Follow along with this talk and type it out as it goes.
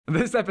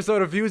This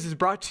episode of Views is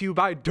brought to you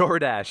by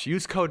DoorDash.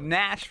 Use code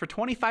NASH for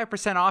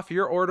 25% off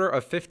your order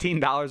of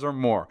 $15 or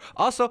more.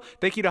 Also,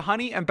 thank you to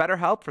Honey and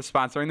BetterHelp for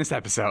sponsoring this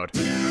episode.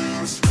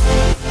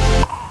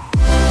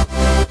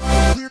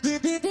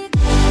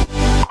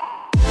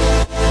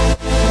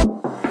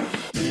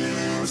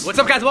 What's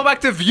up, guys? Welcome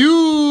back to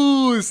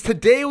Views.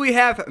 Today we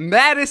have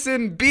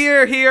Madison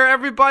Beer here,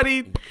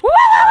 everybody.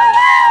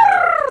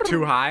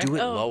 Too high? Do it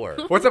lower.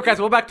 What's up, guys?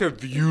 Welcome back to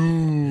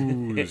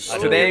Views.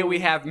 Today we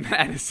have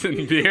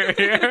Madison Beer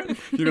here.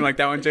 You didn't like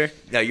that one, Jay?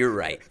 No, you're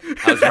right.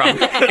 I was wrong.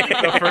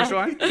 The first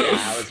one? Yeah,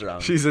 I was wrong.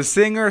 She's a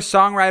singer,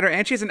 songwriter,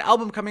 and she has an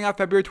album coming out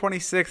February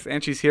 26th,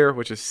 and she's here,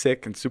 which is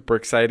sick and super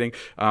exciting.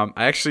 I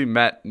actually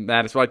met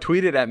Madison. Well, I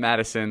tweeted at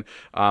Madison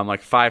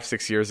like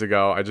 5-6 years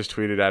ago. I just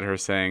tweeted at her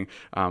saying,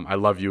 I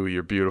love you,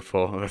 you're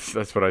beautiful.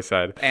 That's what I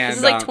said. And, this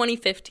is like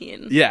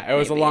 2015. Yeah, it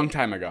was maybe. a long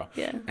time ago.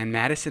 Yeah. And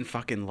Madison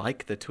fucking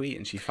liked the tweet,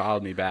 and she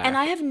followed me back. And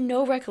I have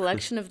no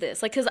recollection of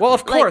this. Like, well,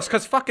 of course,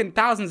 because fucking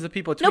thousands of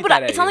people tweet no, but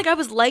that it's at not you. like I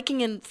was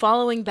liking and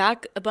following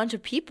back a bunch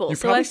of people. You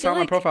so probably I saw feel my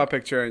like, profile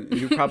picture, and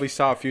you probably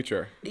saw a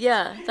future.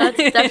 Yeah, that's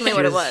definitely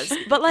what it was.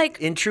 But like,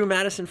 In true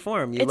Madison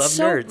form, you it's love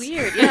so nerds.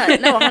 weird. Yeah,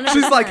 no, 100%.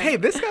 She's like, hey,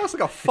 this guy looks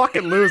like a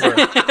fucking loser.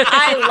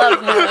 I love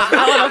him.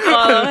 I want to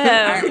follow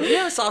him. You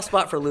have a soft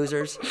spot for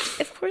losers.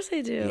 Of course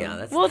I do. Yeah,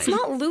 that's well, nice. it's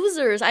not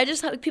losers. I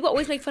just people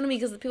always make fun of me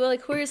because people are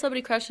like, who are your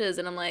celebrity crushes?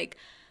 And I'm like,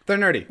 They're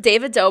nerdy.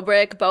 David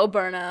Dobrik, Bo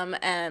Burnham,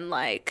 and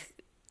like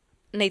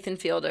Nathan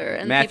Fielder.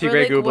 And Matthew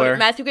people are Gray like, Gubler. what-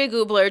 Matthew Gray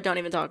Gubler. Don't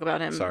even talk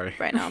about him Sorry.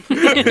 right now.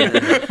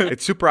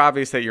 It's super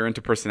obvious that you're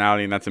into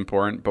personality, and that's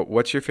important, but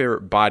what's your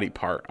favorite body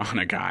part on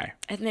a guy?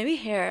 And maybe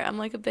hair. I'm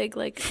like a big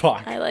like.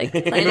 Fuck. I like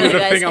playing This with is the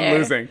guys' thing I'm hair.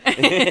 losing.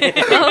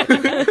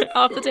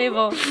 Off the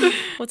table.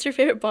 What's your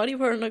favorite body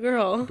part in a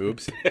girl?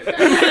 Boobs.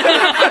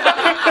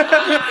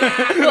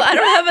 Well, I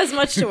don't have as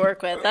much to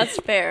work with. That's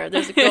fair.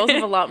 There's girls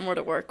have a lot more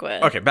to work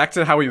with. Okay, back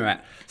to how we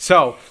met.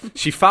 So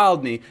she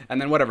followed me,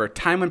 and then whatever,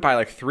 time went by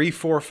like 3,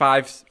 4,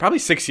 5, probably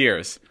 6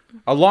 years.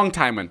 A long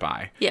time went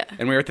by. Yeah.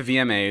 And we were at the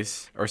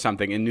VMAs or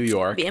something in New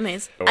York.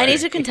 VMAs. Oh, I need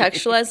wait. to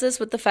contextualize this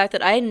with the fact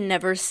that I had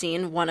never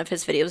seen one of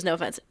his videos. No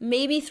offense.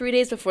 Maybe 3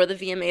 days before the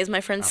VMAs, my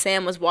friend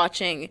Sam was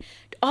watching.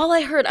 All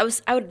I heard, I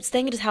was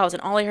staying at his house,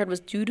 and all I heard was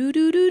do do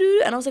do do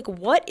do, and I was like,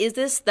 "What is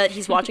this that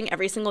he's watching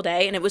every single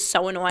day?" And it was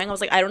so annoying. I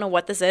was like, "I don't know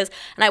what this is."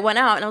 And I went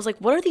out, and I was like,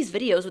 "What are these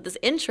videos with this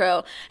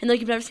intro?" And they're like,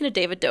 "You've never seen a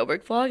David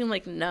Dobrik vlog?" I'm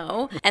like,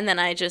 "No." And then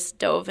I just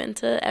dove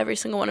into every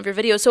single one of your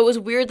videos. So it was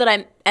weird that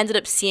I ended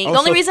up seeing. The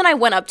only Also- reason I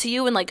went up to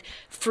you and like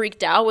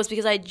freaked out was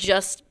because I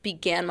just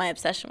began my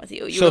obsession with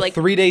you. You So were like,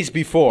 3 days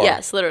before.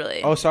 yes,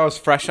 literally. Oh, so I was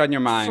fresh on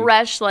your mind.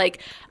 Fresh, like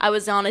I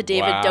was on a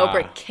David Wow.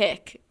 Dobrik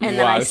kick, and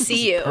then Wow, I this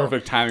see is you.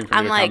 perfect timing for me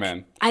I'm to like, come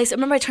in. I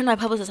remember I turned to my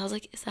publicist. I was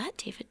like, "Is that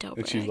David Dobrik?"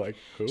 And she's like,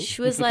 who?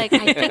 She was like,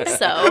 "I think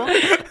so."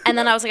 And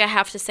then I was like, "I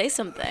have to say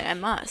something. I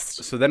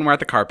must." So then we're at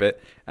the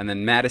carpet, and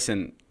then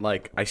Madison,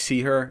 like, I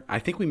see her. I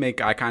think we make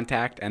eye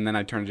contact, and then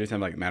I turn to Jason.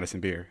 I'm like, Madison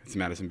Beer. It's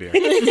Madison Beer.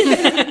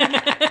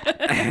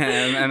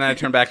 and then I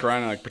turn back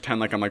around and like pretend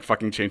like I'm like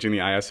fucking changing the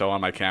ISO on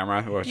my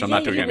camera, which I'm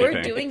not doing you anything.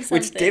 were doing something.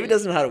 Which David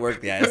doesn't know how to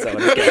work the ISO. in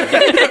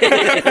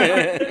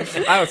his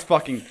game. I was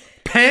fucking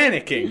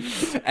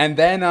panicking, and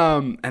then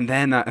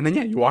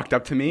yeah, you walked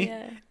up to me.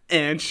 Yeah.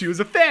 And she was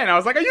a fan. I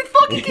was like, "Are you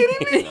fucking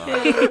kidding me?" I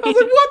was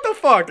like, "What the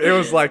fuck?" It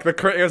was like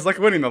it was like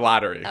winning the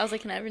lottery. I was like,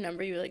 "Can I have your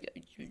number?" You were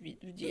like,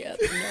 "Yeah,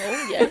 no,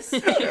 yes,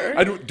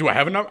 sure." Do I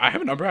have a number? I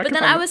have a number. But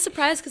then I was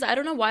surprised because I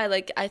don't know why.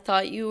 Like I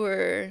thought you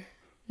were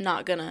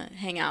not gonna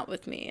hang out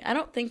with me. I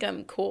don't think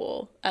I'm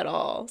cool at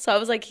all. So I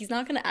was like, he's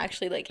not gonna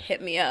actually like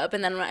hit me up.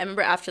 And then I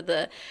remember after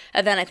the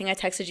event, I think I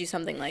texted you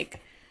something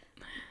like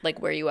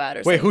where you at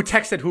or something. Wait, who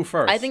texted who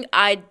first? I think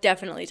I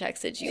definitely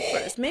texted you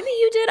first. Maybe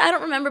you did. I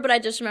don't remember, but I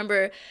just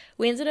remember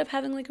we ended up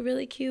having like a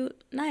really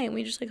cute night. And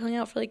we just like hung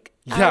out for like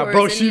Yeah, hours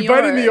bro, in she New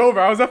invited me York.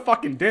 over. I was at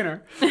fucking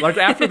dinner, like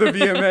after the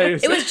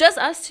VMAs. It was just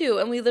us two,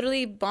 and we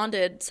literally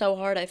bonded so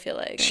hard. I feel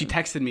like She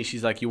texted me.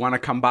 She's like, "You want to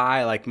come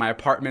by? Like my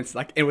apartment's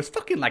like." It was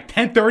fucking like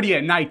 10:30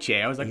 at night,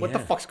 Jay. I was like, "What the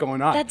fuck's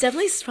going on?" that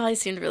definitely probably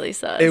seemed really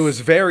sus. It was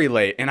very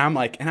late, and I'm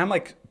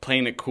like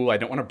playing it cool. I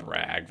don't want to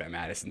brag that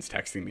Madison's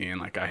texting me,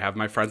 and like I have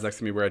my friends next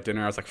to me. We're at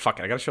dinner. I was like, "Fuck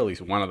it, I gotta show at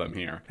least one of them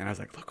here." And I was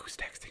like, "Look who's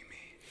texting me."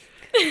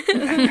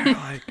 And they're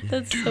like,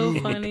 That's so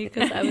funny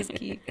because I was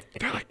geeked.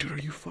 they're like, "Dude, are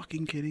you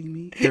fucking kidding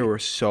me?" They were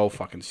so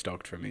fucking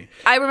stoked for me.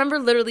 I remember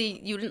literally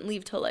you didn't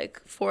leave till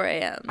like 4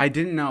 a.m. I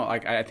didn't know.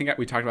 Like I think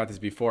we talked about this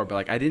before, but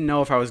like I didn't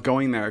know if I was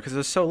going there because it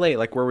was so late.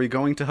 Like, were we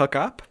going to hook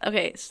up?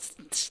 Okay,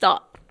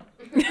 stop.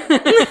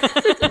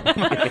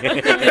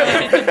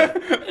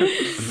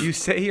 You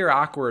say you're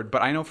awkward,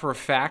 but I know for a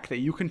fact that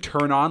you can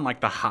turn on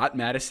like the hot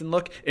Madison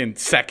look in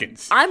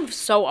seconds. I'm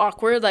so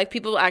awkward. Like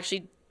people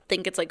actually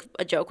think it's like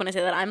a joke when I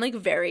say that. I'm like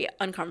very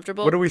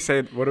uncomfortable. What do we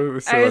say? What do we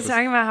say? I about was this?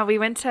 talking about how we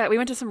went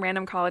to some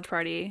random college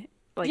party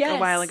like a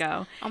while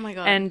ago. Oh my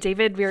God. And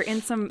David, we were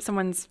in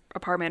someone's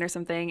apartment or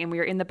something, and we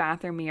were in the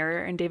bathroom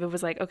mirror, and David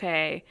was like,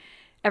 "Okay,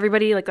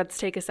 everybody, like, let's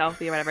take a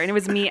selfie or whatever. And it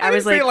was me. I I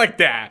was didn't say it like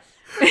that.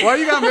 Why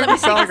you gotta make me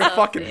sound like a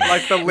fucking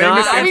like the No,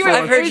 lamest I've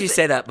influencer? heard you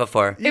say that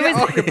before.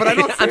 Yeah, okay, but I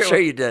don't. I'm say it sure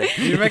like- you did.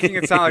 You're making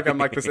it sound like I'm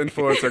like this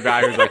influencer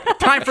guy who's like,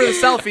 time for the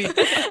selfie.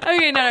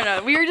 Okay,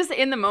 no. We were just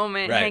in the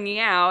moment Right. hanging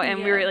out, and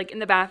we Yeah. were like in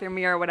the bathroom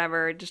mirror or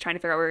whatever, just trying to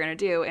figure out what we were gonna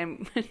do.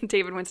 And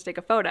David went to take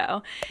a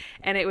photo,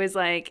 and it was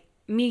like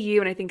me, you,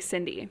 and I think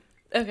Cindy.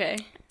 Okay.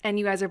 And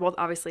you guys are both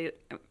obviously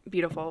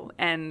beautiful.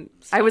 And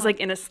I was like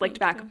in a slicked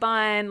back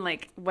bun,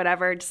 like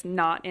whatever, just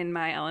not in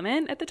my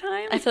element at the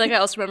time. I feel like I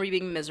also remember you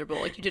being miserable.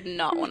 Like you did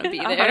not want to be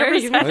there.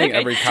 100%. You were I think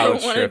like, every I college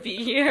don't want to trip, be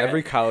here.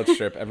 every college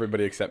trip,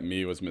 everybody except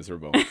me was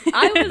miserable.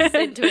 I was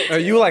into it. Oh,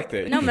 Too. you liked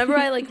it? No, remember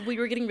we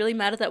were getting really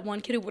mad at that one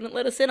kid who wouldn't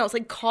let us in. I was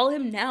like, call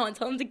him now and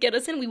tell him to get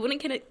us in. We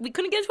couldn't get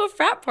into a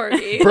frat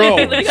party. Bro,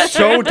 Like,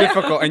 so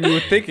difficult. And you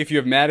would think if you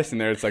have Madison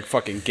there, it's like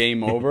fucking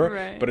game over.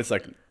 Right. But it's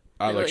like,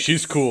 like like,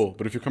 she's cool.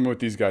 But if you're coming with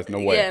these guys, no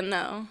way. Yeah,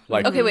 no.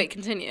 Like- Okay, wait,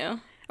 continue.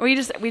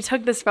 we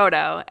took this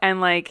photo,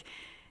 and like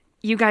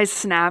you guys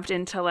snapped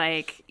into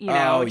like, you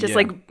know, Oh, just yeah.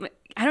 like,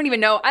 I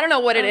don't know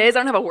what it is. I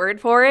don't have a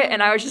word for it.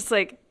 And I was just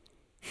like,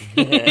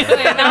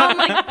 Now I'm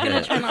like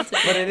gonna try not to.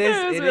 But it is.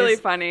 It was it really is-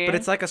 funny. But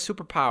it's like a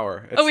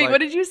superpower. It's oh wait, like,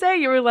 what did you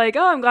say? You were like,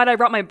 oh, I'm glad I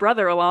brought my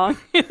brother along.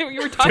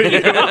 You were talking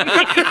about me.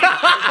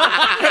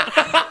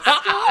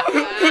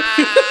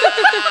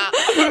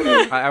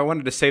 I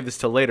wanted to save this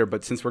till later,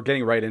 but since we're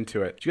getting right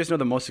into it, do you guys know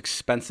the most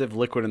expensive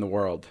liquid in the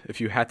world?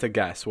 If you had to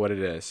guess what it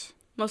is.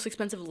 Most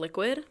expensive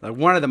liquid? Like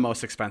one of the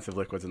most expensive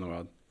liquids in the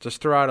world. Just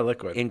throw out a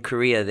liquid. In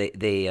Korea,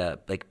 they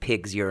like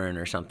pig's urine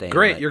or something.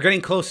 Great, like- you're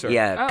getting closer.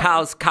 Yeah,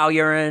 cow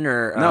urine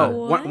or No,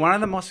 What? one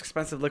of the most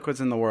expensive liquids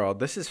in the world.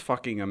 This is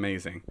fucking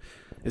amazing.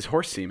 Is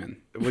horse semen.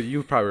 Well,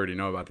 you probably already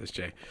know about this,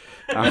 Jay.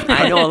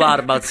 I know a lot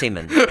about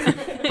semen.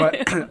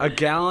 But a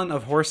gallon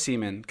of horse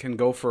semen can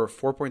go for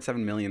 $4.7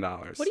 million.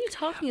 What are you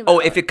talking about? Oh,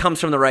 if it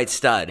comes from the right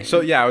stud. So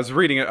yeah, I was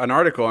reading an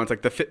article, and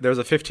it's like there's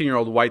a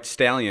 15-year-old white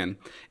stallion,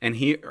 and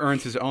he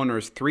earns his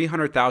owners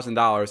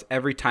 $300,000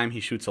 every time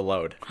he shoots a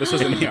load. This was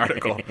in the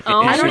article.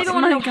 I don't Oh even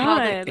want to know my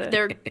how God.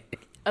 they're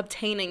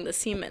obtaining the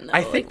semen though.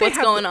 I think like they what's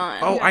have going the- on?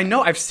 Oh, I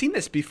know. I've seen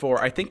this before.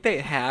 I think they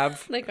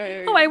have. Like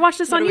Oh, I watch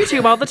this on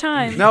YouTube all the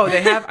time. No,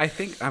 they have. I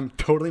think I'm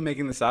totally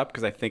making this up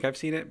because I think I've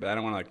seen it, but I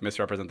don't want to like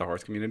misrepresent the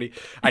horse community.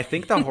 I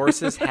think the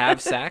horses have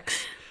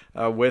sex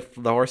with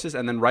the horses,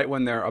 and then right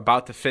when they're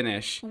about to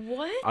finish,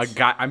 What? a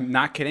guy. I'm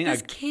not kidding.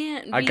 This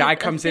can't a be guy a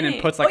comes in and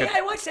thing. puts Oh like yeah,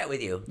 I watched that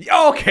with you.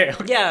 Okay.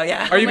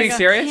 Yeah. Are you Oh my being God,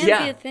 serious? Can't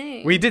Yeah. be a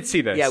thing. We did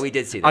see this. Yeah, we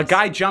did see A this.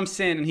 guy jumps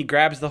in and he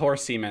grabs the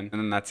horse semen,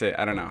 and then that's it.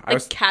 I don't know.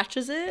 like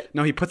catches it.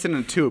 No, he puts it in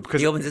a tube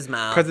because He opens his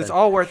mouth because it's and-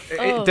 all worth.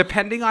 Oh.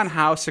 Depending on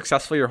how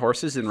successful your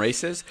horse is in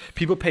races,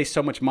 people pay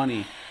so much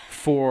money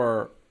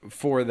for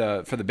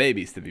the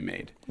babies to be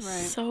made.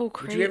 So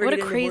crazy. you ever What a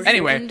get into crazy horse-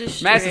 Anyway,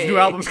 industry. Madison's new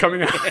album's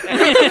coming out.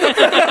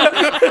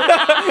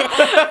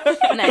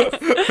 Nice.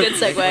 Good When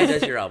segue.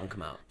 does your album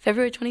come out?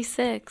 February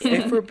 26th.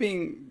 If we're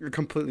being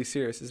completely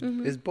serious,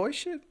 Mm-hmm. is boy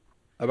shit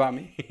about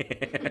me?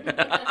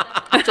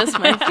 Just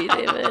might be,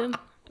 David.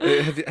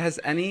 Has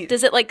any?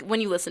 Does it like when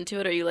you listen to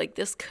it, are you like,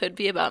 this could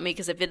be about me?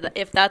 Because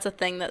if that's a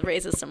thing that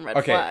raises some red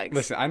Okay, flags.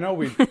 listen. I know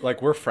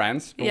we're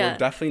friends, but Yeah. we're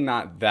definitely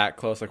not that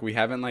close. Like we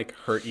haven't like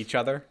hurt each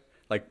other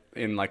like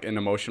in like an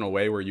emotional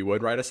way where you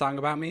would write a song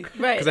about me.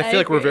 Right, Because I I feel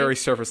like we're agree. very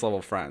surface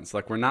level friends.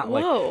 Like we're not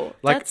Whoa,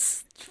 like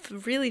that's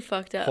really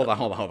fucked up. hold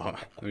on.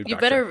 Let me You backtrack.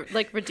 better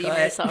like redeem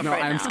yourself No,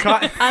 right I'm now.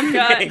 Scott. I'm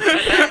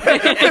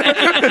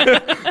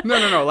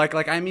No.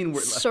 Like I mean, we're,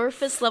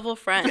 surface level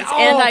friends, Oh,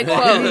 and I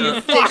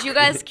quote. Did you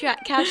guys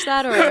catch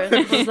that, or was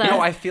that? no.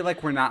 I feel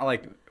like we're not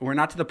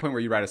to the point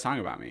where you write a song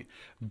about me.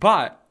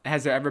 But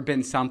has there ever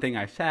been something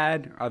I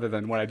said other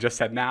than what I just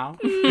said now?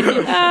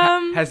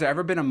 Has there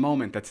ever been a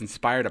moment that's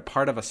inspired a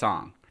part of a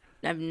song?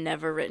 I've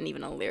never written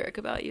even a lyric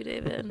about you,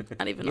 David.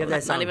 Not even You have that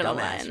not song even a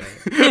Dumbass,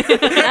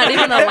 line. Not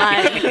even a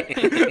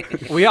line.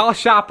 We all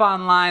shop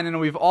online, and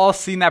we've all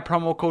seen that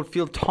promo code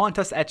field taunt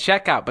us at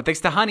checkout. But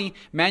thanks to Honey,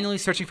 manually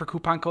searching for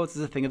coupon codes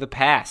is a thing of the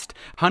past.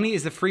 Honey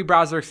is the free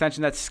browser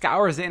extension that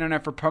scours the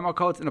internet for promo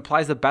codes and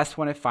applies the best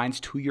one it finds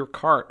to your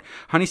cart.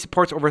 Honey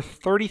supports over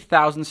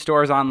 30,000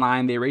 stores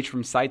online. They range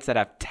from sites that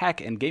have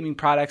tech and gaming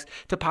products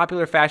to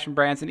popular fashion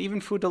brands and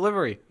even food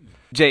delivery.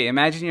 Jay,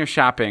 imagine you're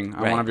shopping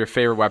on Right. one of your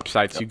favorite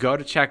websites. You go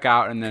to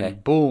checkout, and then Okay.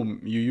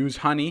 boom, you use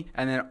Honey,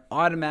 and then it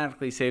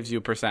automatically saves you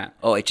a %.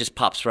 Oh, it just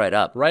pops right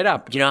up. Right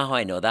up. Do you know how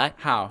I know that?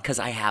 How? Because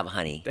I have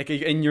honey. Like,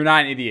 and you're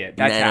not an idiot.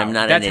 That's And how. I'm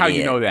not that's an how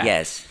you idiot. know that.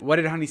 Yes. What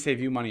did Honey save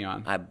you money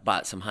on? I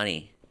bought some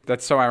honey.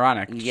 That's so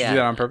ironic. Did you do that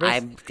on purpose?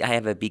 I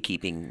have a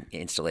beekeeping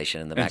installation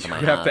in the back And of my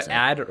you have house. to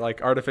add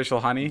like artificial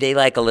honey. They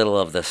like a little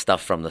of the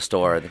stuff from the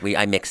store.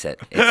 I mix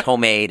it. It's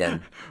homemade, and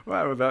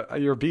Wow,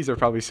 your bees are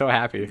probably so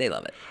happy. they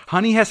love it.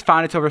 Honey has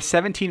found its over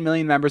 17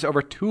 million members,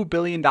 over $2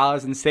 billion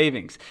in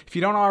savings. If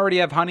you don't already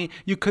have Honey,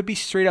 you could be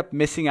straight up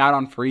missing out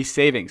on free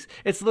savings.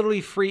 It's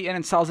literally free and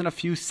installs in a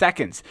few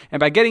seconds.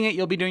 And by getting it,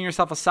 you'll be doing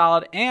yourself a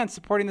solid and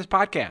supporting this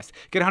podcast.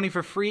 Get Honey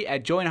for free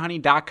at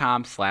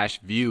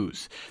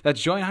joinhoney.com/views.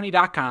 That's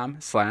joinhoney.com/views.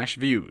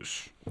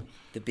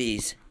 The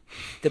bees.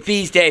 The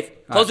bees, Dave.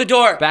 Close the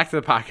door. Back to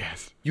the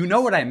podcast. You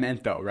know what I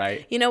meant, though,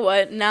 right? You know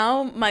what?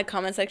 Now my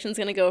comment section is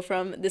going to go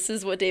from this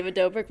is what David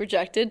Dobrik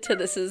rejected to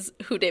this is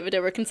who David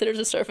Dobrik considers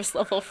a surface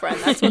level friend.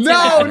 That's what's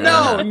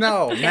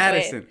No,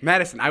 Madison.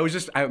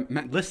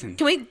 Listen.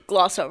 Can we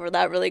gloss over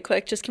that really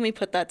quick? Just can we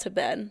put that to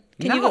bed?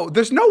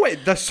 There's no way.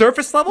 The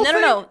surface level thing?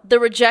 No. The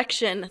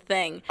rejection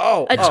thing.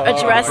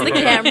 Address the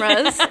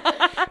cameras.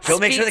 He'll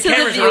make sure the Speak to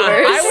cameras the are on.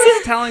 viewers. I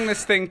was telling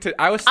this thing to...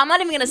 I'm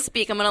not even going to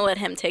speak. I'm going to let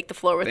him take the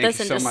floor with Thank this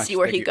you and so just much. see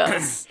where Thank he you.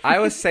 goes. I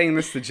was saying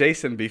this to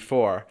Jason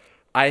before.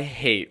 I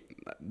hate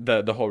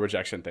the whole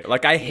rejection thing.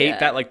 Like, I hate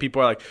that, like,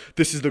 people are like,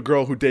 this is the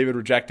girl who David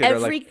rejected.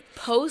 Every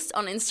post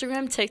on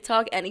Instagram,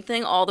 TikTok,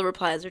 anything, all the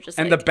replies are just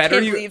and like, the better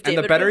can't you believe and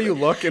the David better Dobrik. you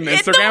look in the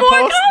It's Instagram more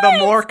post, the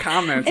comments. more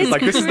comments. It's It's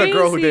like, this is the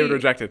girl who crazy. David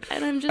rejected.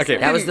 And I'm just Okay,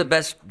 That was the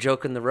best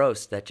joke in the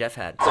roast that Jeff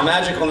had. It's a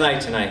magical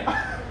night tonight.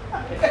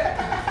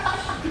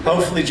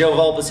 Hopefully Joe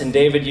Vulpes and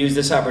David use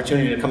this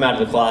opportunity to come out of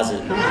the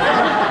closet.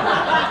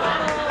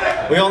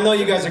 We all know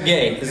you guys are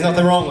gay. There's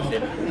nothing wrong with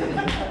it.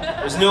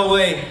 There's no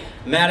way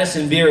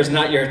Madison beer is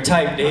not your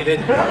type, David.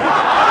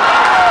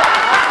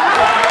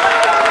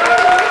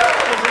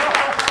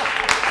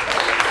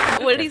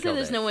 What did he say?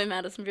 There's no way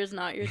Madison Beer's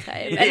not your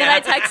type. And then I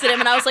texted him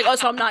and I was like, oh,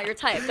 so I'm not your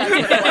type. That's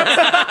what it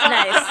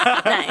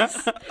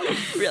was.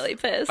 Nice. Really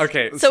pissed.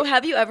 Okay, So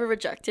have you ever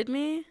rejected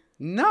me?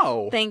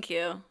 No. Thank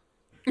you.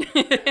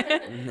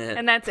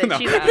 And that's it. No.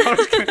 She's out.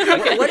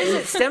 What does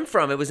it stem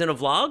from? It was in a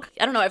vlog?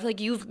 I don't know. I feel like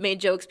you've made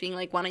jokes being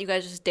like, why don't you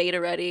guys just date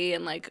already?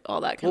 And like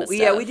all that kind of stuff.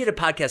 Yeah, we did a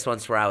podcast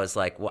once where I was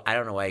like, well, I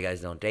don't know why you guys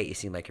don't date. You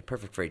seem like you're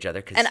perfect for each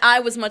other. And I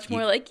was much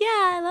more like, yeah,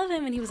 I love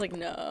him. And he was like,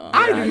 no.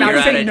 I did not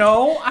You're say at it.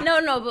 no.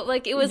 No, but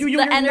like it was You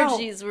the know.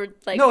 energies were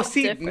like No,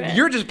 see, different.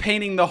 you're just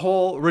painting the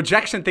whole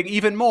rejection thing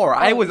even more.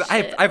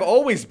 I've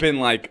always been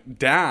like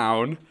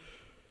down.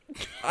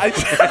 I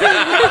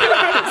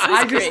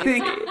just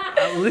think.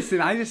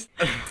 Listen, I just.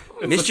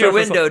 Missed your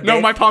window, No,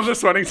 Dave. my palms are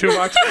sweating too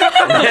much.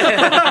 But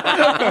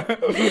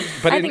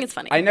I think it's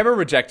funny. I never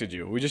rejected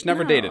you. We just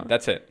never No. dated.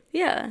 That's it.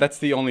 Yeah. That's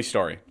the only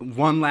story.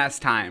 One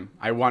last time,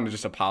 I want to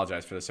just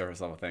apologize for the surface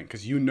level thing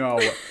because you know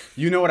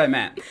what I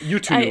meant. You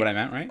two knew what I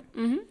meant, right?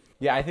 Mm-hmm.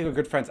 Yeah, I think we're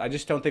good friends. I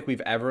just don't think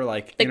we've ever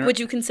like. Would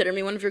you consider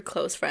me one of your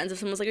close friends? If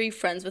someone was like, "Are you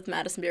friends with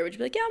Madison Beer?" Would you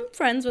be like, "Yeah, I'm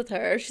friends with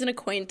her. She's an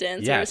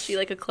acquaintance." Or Yes. is she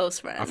like a close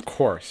friend? Of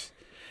course.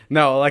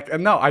 No,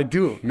 I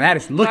do.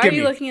 Madison, look Why at are me.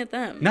 you looking at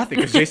them? Nothing,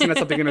 because Jason had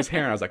something in his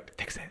hair, and I was like,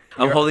 "Fix it."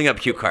 I'm holding up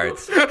cue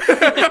cards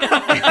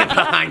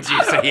behind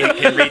you so you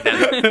can read them.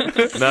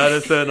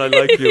 Madison, I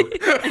like you.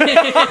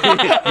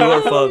 You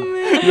are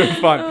fun. You're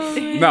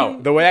fun. No,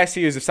 the way I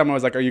see it is if someone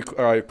was like, "Are you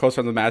close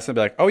friends with Madison?" I'd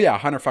be like, "Oh yeah,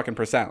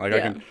 100%." Like I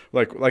Yeah. can,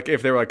 like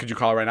if they were like, "Could you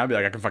call her right now?" I'd be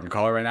like, "I can fucking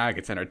call her right now." I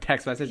could send her a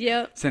text message.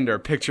 Yep. Send her a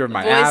picture of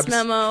my Voice abs.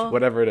 memo.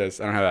 Whatever it is,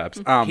 I don't have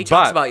abs. He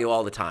talks about you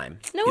all the time.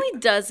 No, he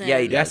doesn't. Yeah,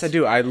 he does. Yes, I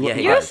do. Yeah,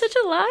 he You're does. such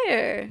a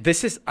liar.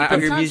 This is. Put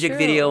I'm your not music true.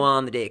 video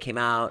on the day it came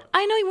out.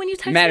 I know when you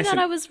texted Madison, me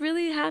that, I was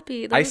really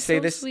happy. That I was say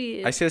so this.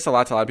 sweet. I say this a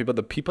lot to a lot of people.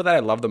 The people that I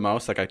love the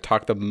most, like I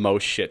talk the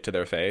most shit to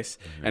their face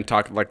and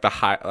talk like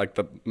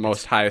the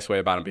most highest way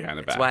about them behind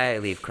their back. That's why I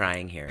leave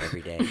crying here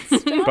every day.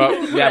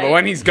 But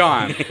when he's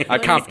gone, I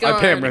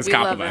pay him his we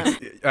love compliments.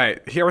 All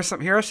right, here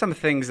are some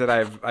things that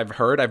I've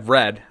heard, I've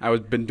read.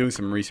 I've been doing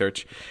some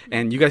research,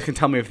 and you guys can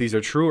tell me if these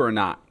are true or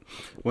not.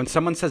 When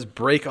someone says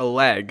break a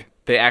leg,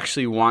 they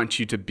actually want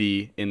you to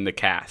be in the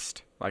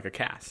cast, like a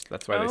cast.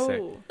 That's why they say.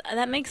 Oh,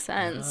 that makes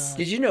sense.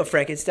 Did you know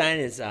Frankenstein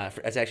is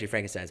it's actually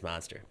Frankenstein's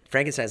monster?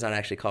 Frankenstein's not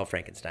actually called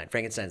Frankenstein.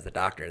 Frankenstein's the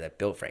doctor that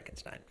built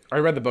Frankenstein. I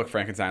read the book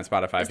Frankenstein on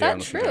Spotify. Is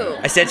that true?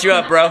 I set you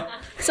up, bro.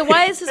 So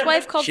why is his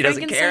wife called She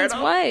doesn't care at Frankenstein's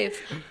all.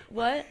 wife?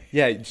 What?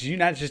 Yeah, did you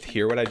not just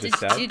hear what I just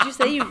said? Did you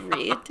say you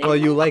read? Well,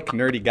 you like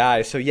nerdy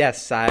guys, so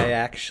yes, I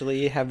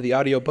actually have the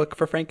audiobook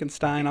for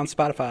Frankenstein on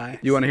Spotify.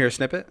 You want to hear a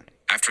snippet?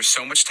 After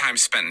so much time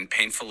spent in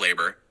painful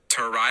labor,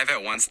 to arrive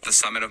at once at the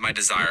summit of my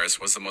desires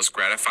was the most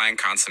gratifying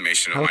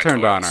consummation of How my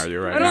turned on toils. are you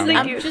right I don't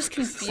now? think I'm just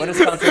confused. What does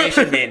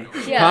consummation mean?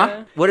 Yeah.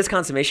 Huh? What does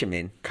consummation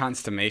mean?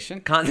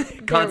 Consummation?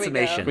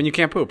 Consummation. When you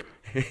can't poop.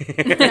 Nice.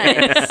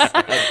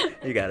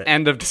 You got it.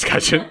 End of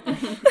discussion.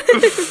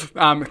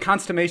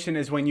 Consummation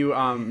is when you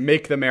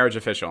make the marriage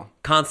official.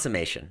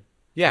 Consummation.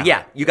 Yeah.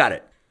 Yeah, you got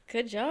it.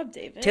 Good job,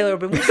 David. Taylor,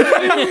 when we that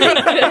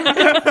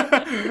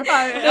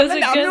was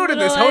a I'm good new to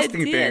this little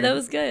hosting idea. thing. That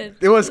was good.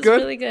 It was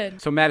good? Really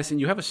good. So, Madison,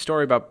 you have a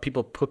story about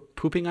people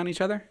pooping on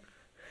each other?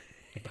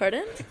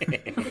 Pardon?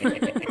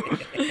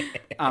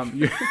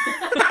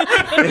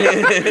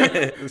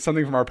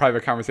 Something from our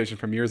private conversation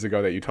from years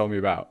ago that you told me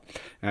about.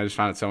 And I just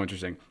found it so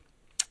interesting.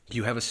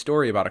 You have a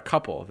story about a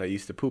couple that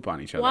used to poop on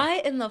each other. Why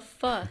in the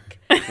fuck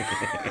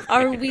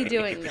are we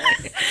doing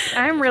this?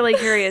 I'm really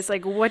curious.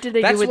 Like, what did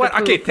they That's do with what. the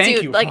poop? Okay, thank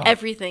Dude, you. like Oh.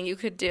 everything you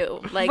could do.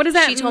 Like What does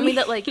that she told me mean?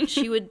 that like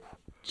she would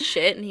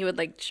shit and he would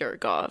like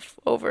jerk off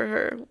over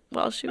her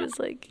while she was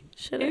like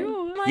shitting.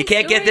 You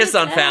can't get this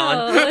on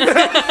Fallon.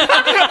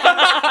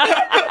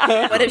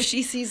 What if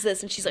she sees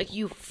this and she's like,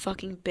 "You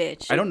fucking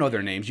bitch"? I don't know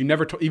their names. You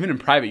never, even in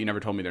private, you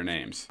never told me their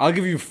names. I'll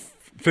give you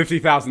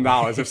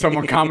 $50,000 if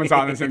someone comments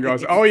on this and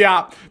goes, "Oh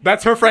yeah,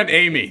 that's her friend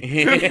Amy."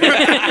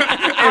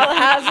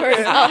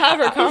 I'll have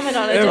her comment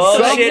on it.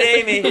 Oh, shit,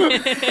 Amy.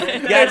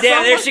 Goddamn,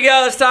 there she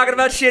goes, talking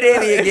about shit,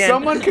 Amy If again.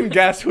 someone can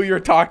guess who you're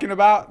talking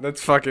about,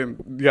 that's fucking.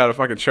 You got a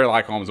fucking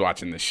Sherlock Holmes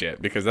watching this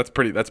shit because that's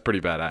pretty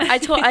badass.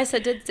 I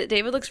said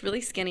David looks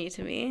really skinny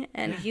to me,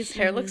 and his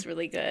hair looks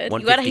really good.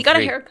 He got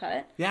a 153.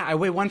 haircut. Yeah, I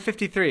weigh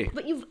 153.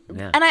 But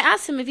Yeah. and I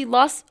asked him if he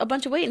lost a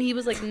bunch of weight, and he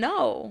was like,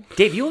 "No."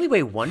 Dave, you only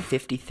weigh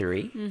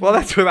 153? Well,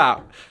 that's without.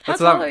 How That's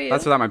tall without. are you?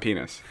 That's without my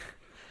penis.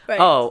 Right.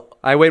 Oh,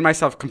 I weighed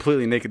myself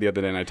completely naked the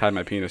other day, and I tied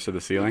my penis to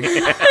the ceiling.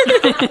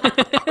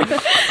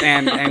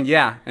 and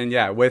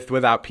yeah,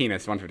 without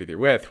penis, 153.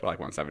 With like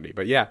 170.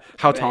 But yeah,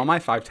 how tall am I?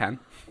 5'10".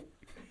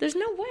 There's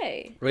no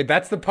way. Wait,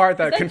 that's the part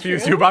that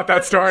confused true? you about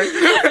that story.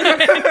 Just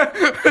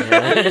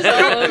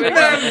all over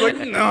I'm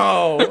like,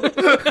 no.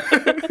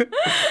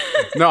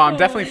 No, I'm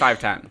definitely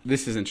 5'10".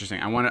 This is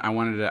interesting. I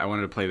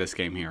wanted to play this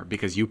game here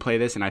because you play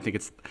this, and I think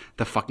it's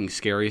the fucking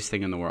scariest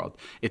thing in the world.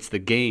 It's the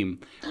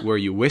game where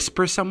you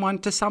whisper someone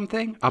to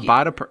something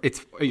about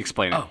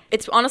explain it.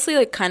 It's honestly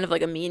like kind of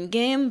like a mean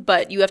game,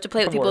 but you have to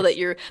play with people that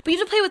you're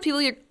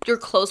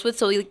close with.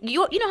 So you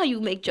know how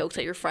you make jokes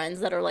at your friends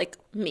that are like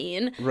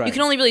mean. Right. You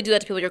can only really do that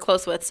to people you're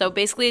close with. So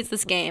basically, it's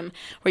this game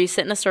where you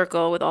sit in a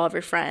circle with all of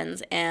your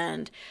friends,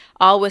 and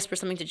I'll whisper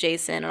something to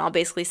Jason, and I'll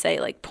basically say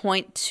like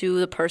point to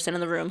the person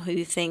in the room who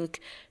you think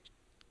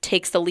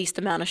takes the least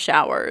amount of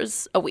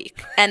showers a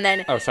week, and then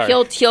he'll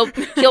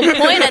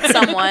point at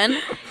someone.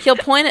 He'll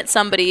point at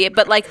somebody,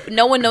 but like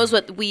no one knows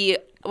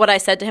what I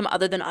said to him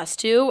other than us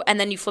two, and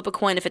then you flip a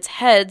coin. If it's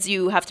heads,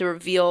 you have to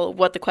reveal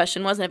what the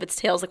question was, and if it's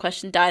tails, the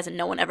question dies, and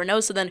no one ever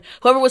knows. So then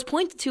whoever was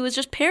pointed to is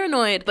just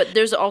paranoid. But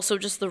there's also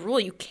just the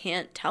rule: you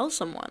can't tell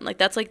someone. Like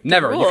that's like the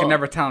Never. rule. You can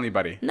never tell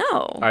anybody. No.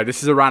 All right,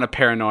 this is a round of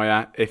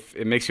paranoia. If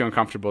it makes you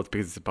uncomfortable, it's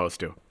because it's supposed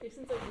to.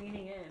 Jason's like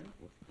leaning in.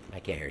 I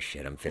can't hear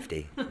shit. I'm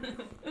 50.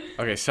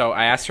 Okay, so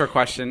I asked her a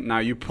question. Now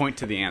you point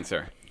to the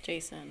answer.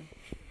 Jason.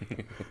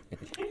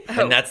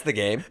 And that's the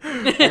game.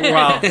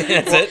 Well,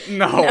 That's it.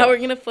 no. Now we're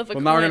gonna flip a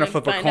coin. now we're gonna and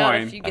flip a find out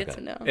coin. if you get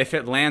to know. If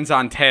it lands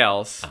on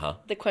tails,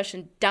 The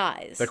question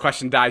dies. the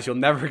question dies. You'll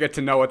never get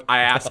to know what I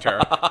asked her.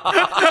 And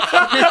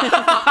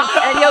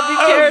you'll be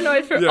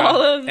paranoid for Yeah.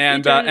 all of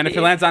and if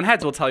it lands on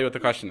heads, we'll tell you what the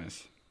question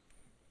is.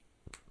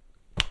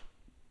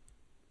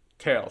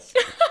 Tails.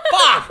 Okay,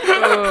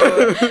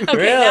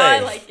 Really? now I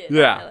like it.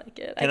 Yeah. I like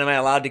it. And am I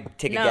allowed to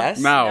take No. a guess?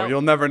 No, No.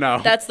 you'll never know.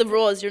 That's the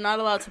rule. Is you're not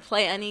allowed to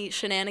play any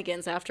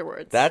shenanigans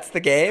afterwards. That's the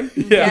game?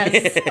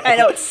 Yes. I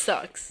know it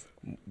sucks.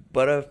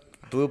 What a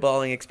blue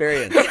balling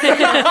experience. Just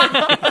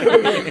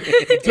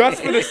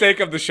for the sake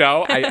of the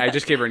show, I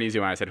just gave her an easy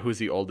one. I said, "Who's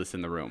the oldest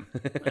in the room?"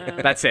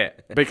 That's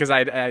it. Because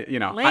Lame, you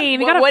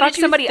What gotta fuck did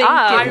you somebody think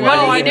up. it What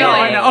was? are you doing?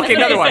 I know. Okay,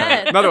 That's another what one. I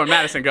said. Another one.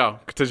 Madison, go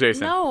to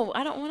Jason. No,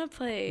 I don't want to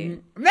play.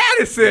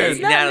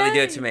 Madison. not Natalie, do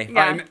nice. it to me.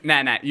 Yeah.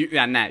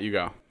 Nat, you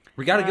go.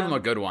 We got to give him a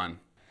good one.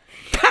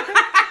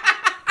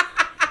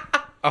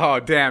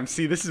 Oh, damn.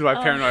 See, this is why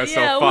paranoia is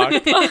yeah, so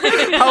fucked.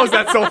 How is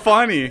that so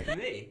funny?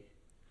 Me.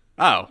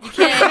 Oh. Can't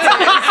answer.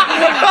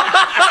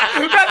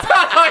 That's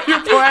not how you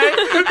play.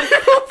 You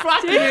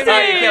fucking Oh, you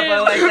can't play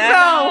like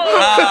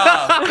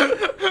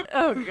that?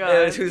 Oh No.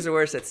 god. Who's the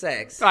worst at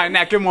sex? All right,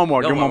 Nat, give him one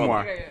more. No, Give him one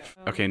one more.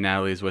 Okay,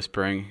 Natalie's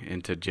whispering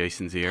into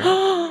Jason's ear.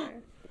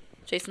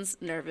 Jason's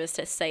nervous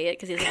to say it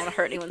because he doesn't want to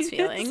hurt anyone's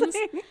feelings. And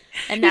He's,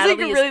 Natalie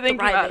like, is really thinking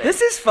about thriving. it.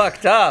 This is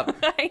fucked up.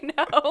 I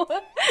know.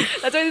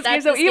 That's why this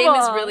game's This so evil.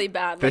 game is really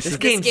bad. Like, This this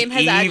game's game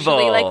has evil.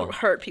 actually like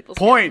hurt people's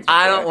Point. feelings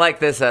I before. don't like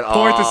this at all.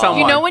 Point to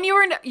someone. You know when you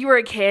were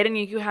a kid and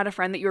you had a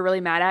friend that you were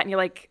really mad at and you're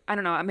like, I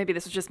don't know, maybe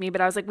this was just me,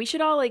 but I was like, we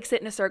should all like sit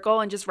in a circle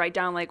and just write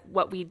down like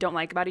what we don't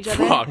like about each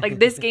other. Fuck. Like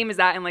this game is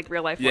that in like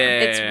real life form.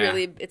 Yeah.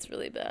 It's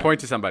really bad. Point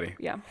to somebody.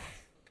 Yeah.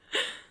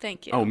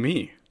 Thank you. Oh,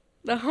 me.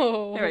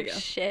 Oh, There we go.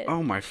 shit.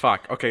 Oh, my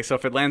fuck. Okay, so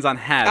if it lands on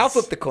heads. I'll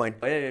flip the coin.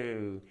 Oh,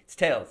 it's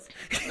tails.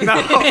 No.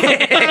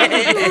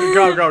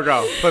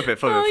 Go. Flip it.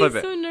 Oh, Flip he's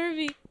it. so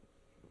nervy.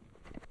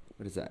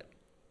 What is that?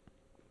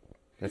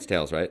 That's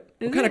tails, right?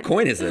 What kind of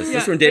coin is this? Yeah,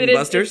 This from Dave it and is-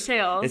 Buster's? it's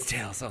tails. It's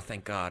tails. Oh,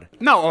 thank God.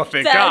 No, oh,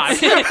 thank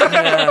That's-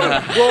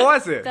 God. What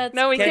was it? That's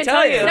No, we Can't can't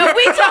tell tell you. you. no,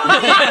 we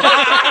told you.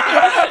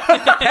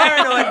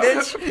 Paranoid,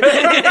 bitch.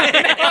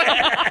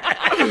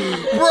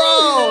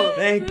 Bro.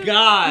 Thank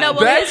God. No,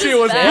 well, That his shit is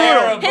was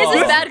bad. brutal.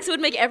 His is bad because it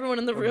would make everyone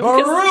in the room.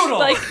 'cause, Brutal.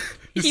 Like,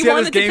 You he see how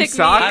wanted this to game pick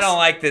sucks? me. I don't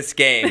like this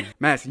game.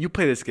 Madison, you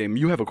play this game.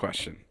 You have a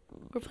question.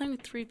 We're playing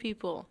with 3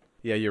 people.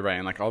 Yeah, you're right.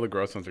 And like all the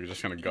gross ones are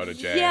just going to go to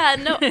Jay. Yeah,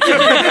 no.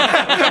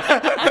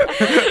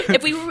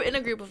 If we were in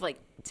a group of like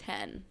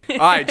 10. All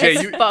right, Jay,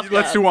 It's fucked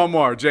let's up. do one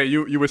more. Jay,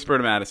 you whisper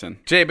to Madison.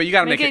 Jay, but you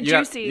got to Make make it it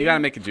juicy. You got to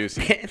make it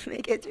juicy.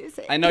 Make it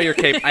juicy. I know you're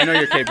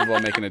capable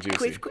of making it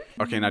juicy.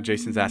 Okay, now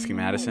Jason's asking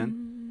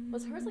Madison.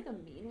 Was hers like a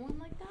mean one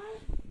like that?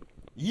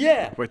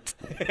 Yeah. Wait.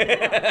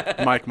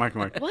 Mike.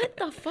 What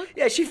the fuck?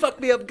 Yeah, she fucked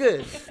me up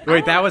good.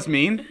 Wait, that was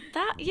mean?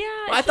 That, yeah.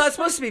 I it's thought just it's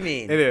supposed to be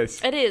mean. It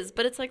is. It is,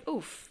 but it's like,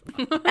 oof.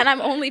 And I'm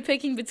only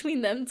picking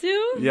between them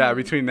two? Yeah,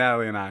 between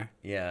Natalie and I.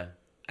 Yeah.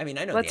 I mean,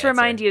 I know Let's the answer.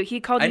 remind you, he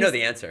called I you. know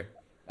the answer.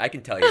 I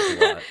can tell you if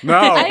you want. No.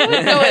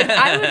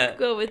 I would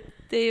go with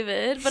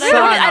David, but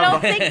I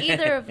don't think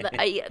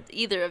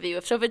either of you.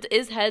 If it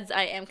is heads,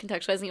 I am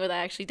contextualizing it with I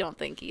actually don't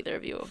think either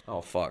of you.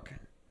 Oh, fuck.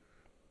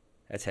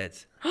 That's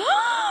heads.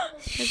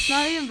 It's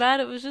not even bad.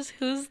 It was just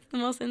who's the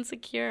most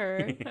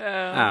insecure,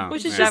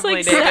 which is just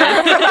Definitely like David.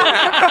 sad.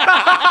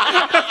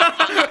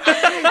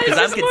 Because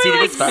I'm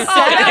conceited as fuck.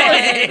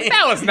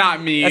 That was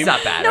not me. That's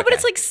not bad. No, but okay.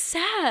 it's like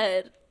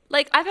sad.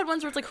 Like I've had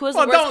ones where it's like who has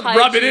Well, the worst don't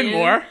rub it in hygiene.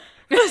 more.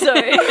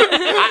 Sorry.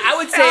 I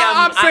would say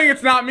I'm saying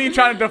it's not me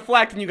trying to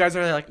deflect, and you guys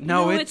are like,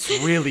 no, No, it's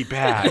it's- really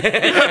bad.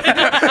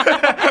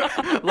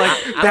 Like,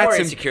 I'm more that's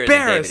insecure than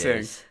David embarrassing.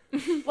 is.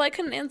 Well, I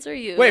couldn't answer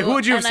you. Wait, who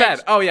would you have And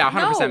said? Oh, yeah,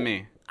 100% No,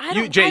 me. I You,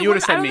 don't, Jay, you would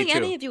have I said don't me think too.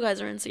 any of you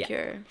guys are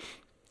insecure.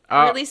 Or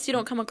at least you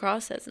don't come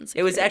across as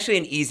insecure. It was actually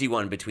an easy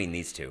one between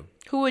these two.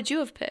 Who would you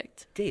have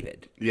picked?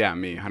 David. Yeah,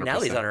 me, 100%.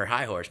 Natalie's on her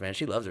high horse, man.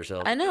 She loves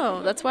herself. I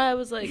know. That's why I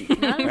was like,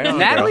 Right on,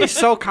 Natalie's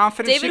so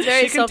confident. David's she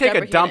very can take a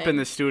dump self-deprecating. in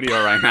the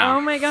studio right now.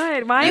 Oh my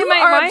god. Why you am I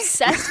are why?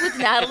 obsessed with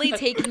Natalie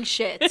taking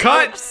shit.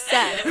 Cut. You're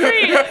obsessed.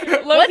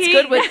 Low-key, What's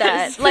good with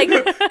yes. that? Like,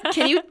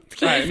 can you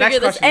Alright, figure next this?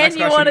 question, next And you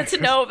question, wanted next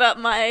to know about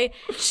my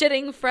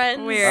shitting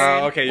friends. Weird.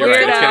 Oh, okay, you're What's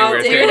right. It's getting going weird. on,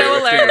 It's getting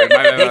David? weird. It's getting weird.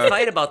 My bad, my They bad.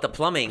 fight about the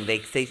plumbing.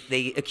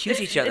 They accuse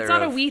each other. It's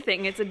not a of- we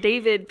thing. It's a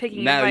David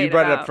picking a Now fight you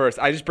brought it up about. first.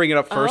 I just bring it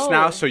up first Oh.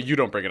 now, so you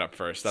don't bring it up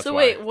first. That's So why.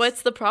 wait,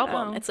 what's the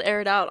problem? Oh. It's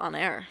aired out on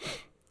air.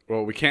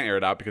 Well, we can't air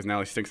it out because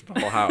Natalie stinks at the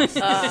whole house.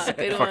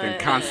 Good Fucking one.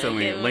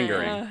 constantly Good one.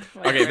 lingering.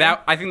 Okay,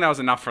 I think that was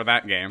enough for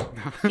that game.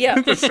 Yeah,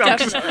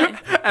 definitely.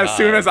 As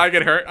soon as I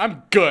get hurt,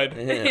 I'm good.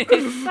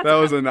 That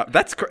was enough.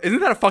 Isn't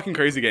that a fucking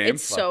crazy game?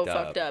 It's so Fucked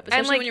up. fucked up,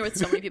 especially like- when you're with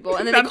so many people,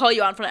 and then they call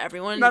you out in front of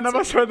everyone. None It's of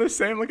us are the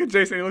same. Look at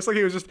Jason. He looks like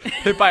he was just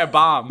hit by a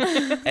bomb.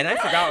 And I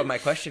forgot what my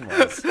question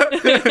was.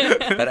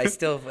 But I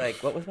still, like,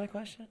 what was my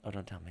question? Oh,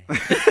 don't tell me.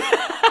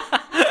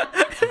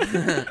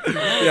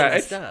 Yeah,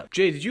 messed up.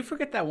 Jay, did you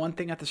forget that one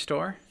thing at the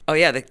store? Oh,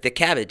 yeah, the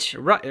cabbage.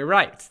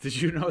 Right.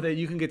 Did you know that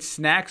you can get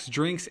snacks,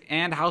 drinks,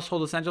 and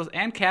household essentials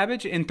and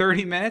cabbage in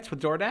 30 minutes with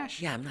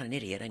DoorDash? Yeah, I'm not an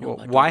idiot. I know Well,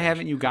 about why DoorDash.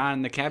 haven't you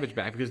gotten the cabbage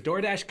back? Because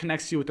DoorDash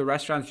connects you with the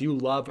restaurants you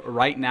love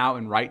right now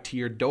and right to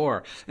your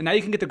door. And now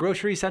you can get the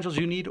grocery essentials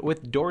you need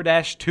with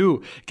DoorDash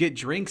too. Get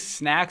drinks,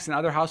 snacks, and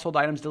other household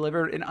items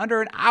delivered in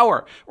under an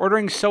hour.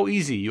 Ordering so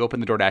easy. You open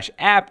the DoorDash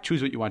app,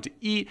 choose what you want to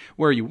eat,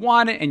 where you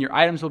want it, and your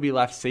items will be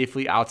left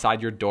safely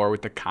outside your door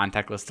with the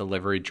contactless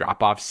delivery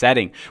drop-off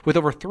setting. With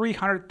over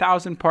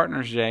 300,000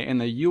 partners, Jay, in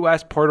the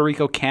U.S., Puerto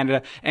Rico,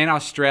 Canada, and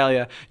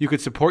Australia, you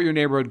could support your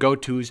neighborhood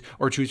go-tos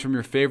or choose from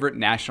your favorite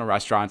national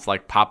restaurants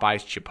like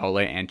Popeyes,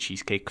 Chipotle, and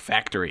Cheesecake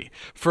Factory.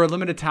 For a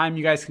limited time,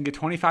 you guys can get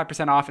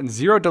 25% off and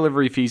zero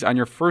delivery fees on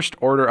your first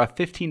order of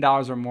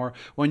 $15 or more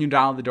when you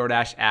download the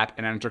DoorDash app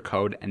and enter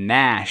code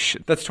NASH.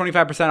 That's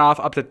 25% off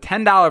up to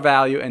 $10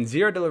 value and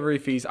zero delivery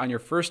fees on your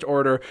first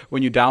order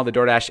when you download the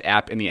DoorDash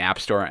app in the App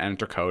Store and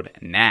enter code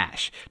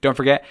NASH. Don't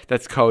forget,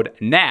 that's code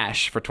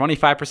NASH for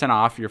 25%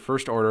 off your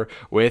first order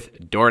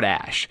with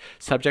DoorDash.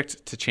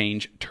 Subject to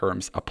change,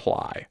 terms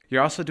apply.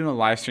 You're also doing a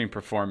live stream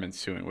performance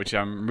soon, which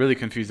I'm really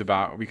confused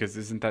about because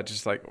isn't that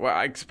just like, well,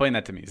 explain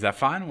that to me. Is that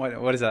fun?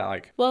 What is that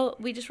like? Well,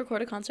 we just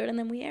record a concert and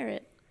then we air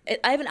it.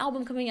 I have an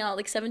album coming out,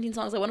 like 17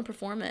 songs. I want to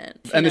perform it.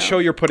 And the show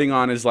you're putting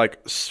on is like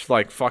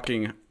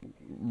fucking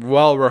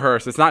well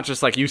rehearsed. It's not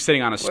just like you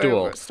sitting on a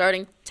stool. We're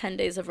starting 10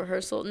 days of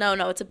rehearsal. No,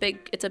 it's a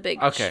big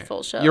Okay.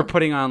 full show. You're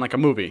putting on like a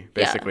movie,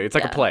 basically. It's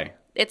like a play.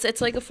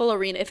 It's like a full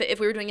arena. If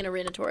we were doing an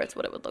arena tour, it's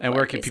what it would look like. And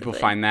where can people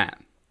basically. find that?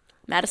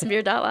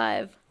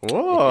 MadisonBeer.live.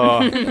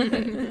 Whoa.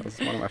 That's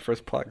one of my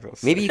first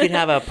plugs. Maybe you could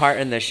have a part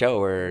in the show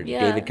where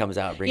Yeah. David comes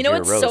out and brings You know you a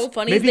what's roast. so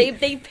funny is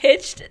they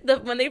pitched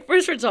when they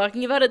first were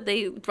talking about it,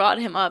 they brought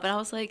him up and I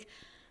was like,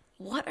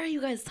 what are you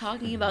guys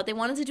talking about? They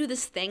wanted to do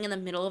this thing in the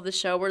middle of the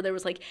show where there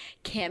was like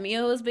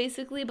cameos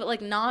basically, but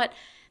like not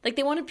like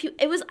they wanted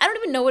it was I don't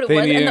even know what it They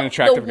was. needed And an the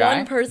attractive guy?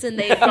 one person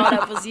they brought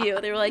up was you.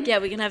 They were like, yeah,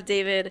 we can have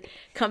David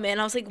come in.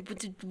 I was like,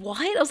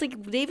 what? I was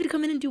like, David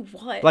come in and do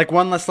what? Like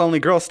One Less Lonely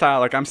Girl style.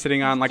 Like I'm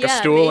sitting on like a Yeah,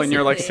 stool and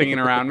you're like basically. singing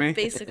around me.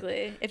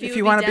 Basically, if If you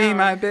you want to to be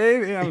my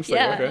baby, I'm just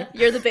yeah, like, okay.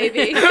 you're the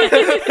baby.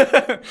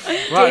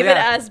 Wow, David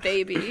yeah. as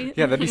baby.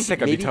 Yeah, that'd be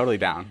sick. I'd be Maybe- totally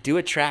down. Do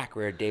a track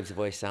where Dave's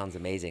voice sounds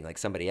amazing, like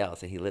somebody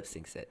else, and he lip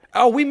syncs it.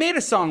 Oh, we made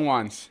a song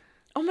once.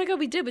 Oh my god,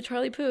 we did with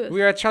Charlie Puth.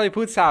 We were at Charlie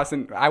Puth's house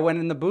and I went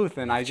in the booth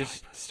and I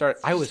just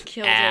started. I was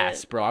killed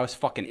ass, it. bro. I was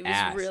fucking It was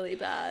ass. really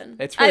bad.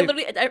 It's I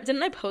really- literally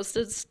didn't I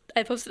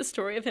posted a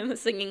story of him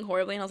singing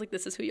horribly, and I was like,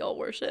 "This is who y'all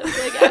worship."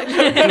 Like,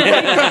 actually,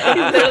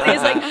 he literally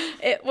is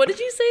like, "What did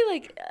you say?"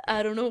 Like,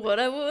 I don't know what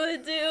I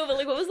would do, but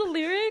like, what was the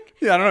lyric?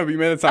 Yeah, I don't know, but you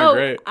made it sound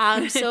great.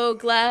 I'm so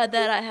glad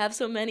that I have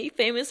so many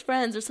famous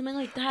friends, or something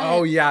like that.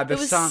 Oh yeah, the it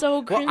was song. so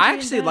well, cringy I and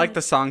actually bad. like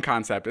the song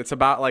concept. It's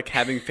about like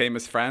having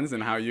famous friends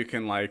and how you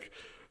can like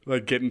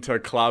like get into a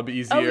club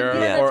easier.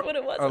 yeah, that's what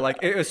it was. Or like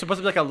it was supposed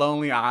to be like a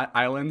Lonely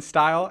Island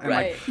style, and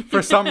Right. like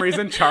for some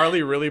reason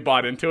Charlie really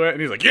bought into it,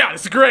 and he's like, "Yeah,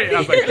 this is great." And I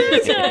was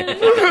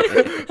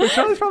like, so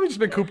Charlie's probably just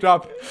been cooped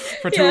up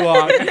for too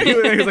long. And he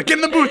was like, "Get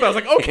in the booth." I was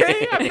like,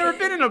 "Okay, I've never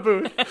been in a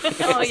booth."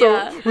 Oh, So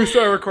yeah. we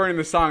started recording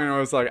the song, and I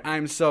was like,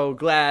 "I'm so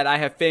glad I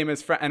have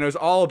famous friends," and it was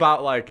all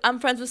about like, I'm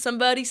friends with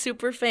somebody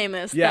super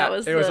famous. yeah, That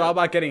was it was all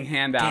about getting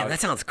handouts. Damn, that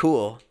sounds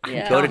cool.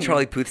 Yeah. Go to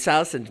Charlie Puth's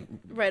house and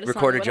Write a record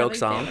song a about joke having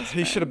song. famous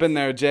He should have been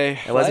there, Jay.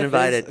 I wasn't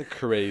Life is invited.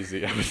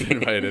 Crazy. I wasn't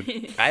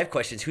invited. I have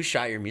questions. Who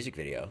shot your music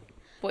video?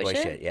 Boy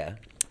shit? Yeah.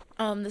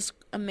 This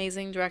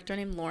amazing director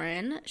named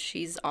Lauren.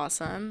 She's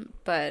awesome,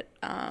 but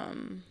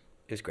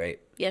It was great.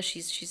 yeah,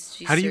 she's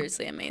How do you-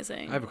 seriously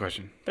amazing. I have a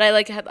question. But I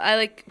had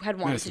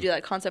wanted Madison. to do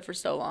that concept for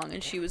so long,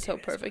 and she was so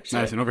perfect to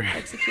Madison, over here.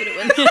 execute it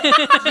with.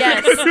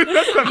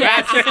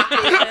 Yes,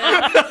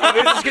 yes.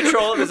 He loses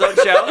control of his own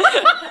show.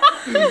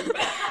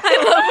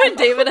 I love when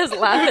David has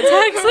laugh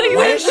attacks like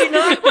Why this. is she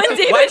not? When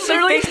David Why is she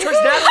literally face towards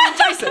Natalie and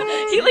Jason?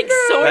 he like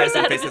soars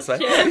Madison, out face of his this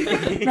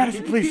way. chair.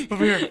 Madison, please,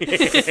 over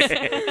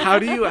here. How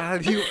do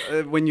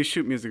you when you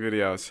shoot music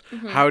videos,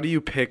 how do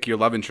you pick your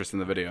love interest in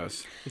the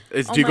videos?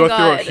 Do you my go through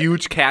a God.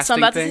 huge So casting I'm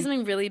about to say thing?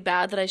 something really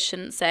bad that I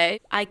shouldn't say.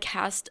 I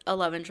cast a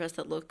love interest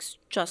that looks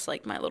just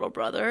like my little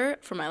brother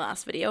for my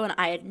last video, and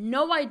I had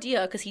no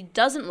idea because he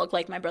doesn't look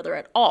like my brother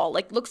at all.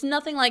 Like, looks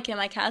nothing like him.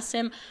 I cast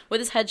him with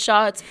his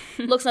headshots,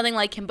 looks nothing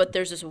like him, but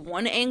there's this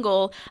one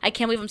angle. I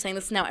can't believe I'm saying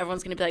this now.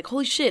 Everyone's gonna be like,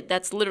 "Holy shit,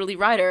 that's literally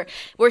Ryder."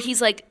 Where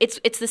he's like, it's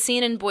the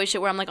scene in Boy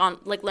Shit where I'm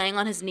like laying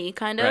on his knee,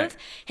 kind of. Right.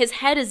 His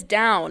head is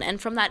down, and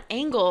from that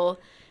angle,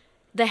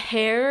 the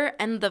hair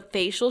and the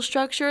facial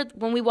structure.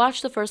 When we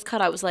watched the first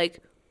cut, I was like,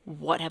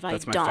 what have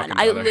That's I my done? fucking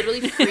I brother. literally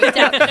freaked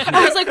out.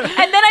 I was like, and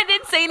then I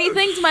didn't say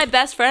anything to my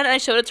best friend, and I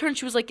showed it to her, and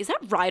she was like, "Is that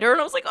Ryder?"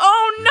 And I was like,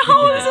 "Oh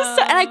no, this is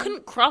so," and I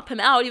couldn't crop him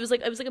out. It was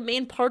like a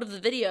main part of the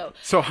video.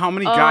 So how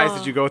many guys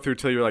did you go through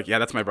till you were like, yeah,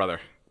 that's my brother?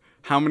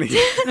 How many? He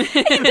doesn't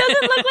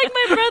look like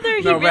my brother.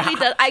 He No, but really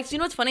does. You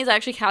know what's funny is I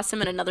actually cast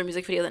him in another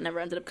music video that never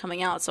ended up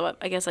coming out. So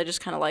I guess I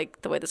just kind of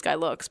like the way this guy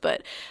looks.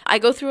 But I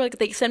go through like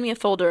they send me a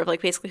folder of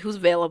like basically who's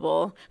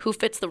available, who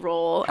fits the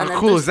role. How And then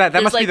cool is that? That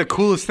there's, must be like, the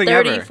coolest thing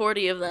 30, ever.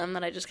 40 of them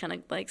that I just kind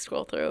of like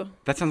scroll through.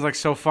 That sounds like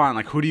so fun.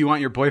 Like, who do you want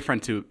your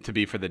boyfriend to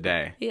be for the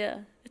day? Yeah,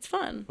 it's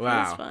fun.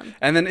 Wow. It's fun.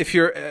 And then if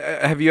you're,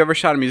 have you ever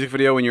shot a music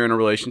video when you're in a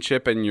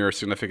relationship and your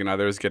significant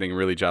other is getting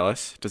really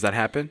jealous? Does that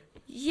happen?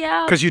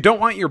 Yeah. Because you don't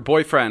want your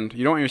boyfriend,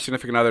 you don't want your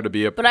significant other to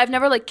be a. But I've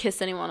never like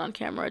kissed anyone on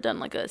camera or done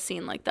like a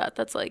scene like that.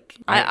 That's like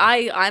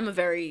I'm a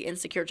very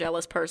insecure,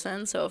 jealous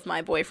person. So if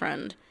my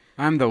boyfriend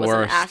I'm the was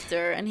worst. an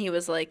actor and he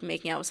was like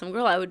making out with some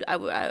girl, I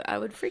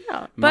would freak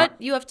out. But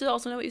you have to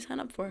also know what you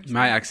sign up for. So.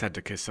 My ex had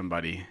to kiss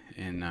somebody,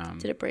 and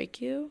Did it break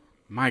you?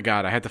 my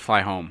God, I had to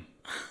fly home.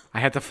 I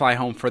had to fly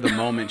home for the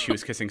moment she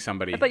was kissing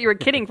somebody. I thought you were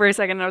kidding for a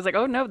second, and I was like,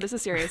 oh no, this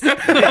is serious. No,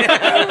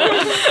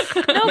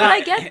 but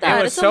I get that.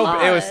 It was It's so. a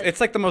lot.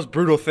 It's like the most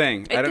brutal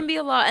thing. It can be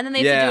a lot, and then they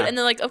have to Yeah. do it, and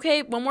they're like,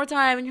 okay, one more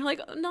time, and you're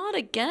like, not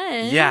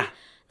again. Yeah.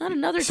 Not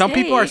another. Some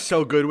people are take.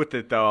 so good with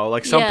it though.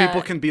 Like some Yeah.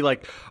 people can be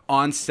like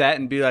on set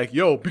and be like,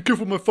 "Yo, be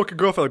careful with my fucking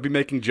girlfriend," like be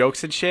making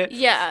jokes and shit.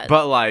 Yeah.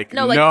 But like,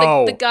 No, like,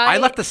 the guy- I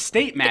left the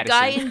state, Madison. The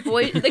guy in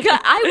Boy, the guy,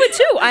 I would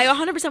too. I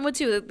 100% would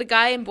too. The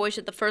guy in Boy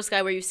Shit, the first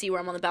guy where you see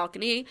where I'm on the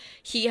balcony,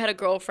 he had a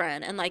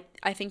girlfriend, and like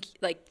I think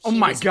like. Oh he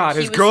my was- God,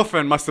 he his was-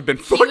 girlfriend must have been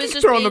He fucking was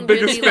just throwing the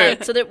being biggest really fit.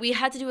 like, so that we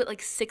had to do it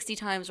like 60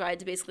 times, where I had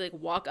to basically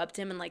like walk up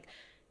to him and like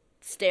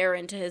stare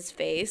into his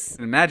face.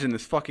 Imagine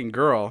this fucking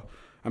girl.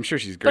 I'm sure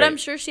she's great. But I'm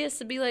sure she has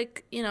to be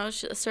like, you know, a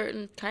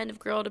certain kind of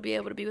girl to be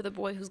able to be with a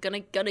boy who's gonna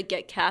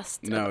get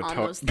cast No, on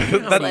to- those things.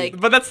 Like,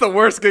 but that's the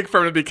worst gig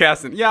for him to be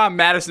casting. Yeah, I'm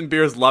Madison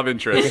Beer's love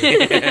interest.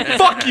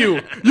 Fuck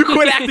you. You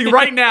quit acting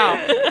right now.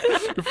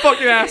 You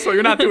fucking asshole.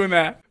 You're not doing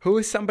that. Who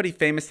is somebody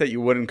famous that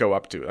you wouldn't go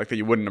up to, like that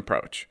you wouldn't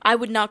approach? I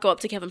would not go up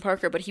to Kevin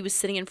Parker, but he was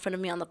sitting in front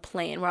of me on the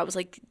plane where I was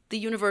like, the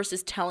universe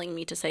is telling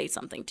me to say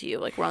something to you.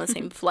 Like, we're on the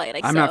same flight.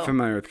 Like, I'm so, not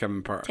familiar with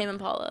Kevin Parker. Tame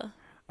Impala.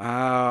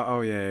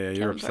 Oh yeah. You're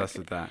Kevin obsessed Parker.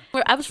 with that.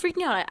 Where I was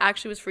freaking out. I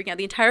actually was freaking out.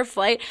 The entire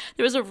flight,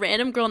 there was a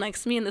random girl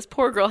next to me, and this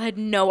poor girl had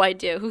no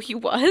idea who he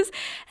was.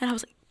 And I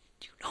was like,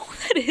 do you know who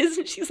that is?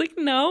 And she's like,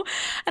 no.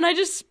 And I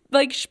just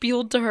like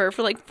spieled to her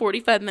for like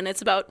 45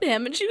 minutes about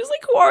him. And she was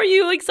like, who are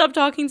you? Like, stop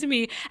talking to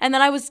me. And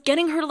then I was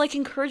getting her to like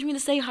encourage me to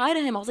say hi to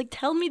him. I was like,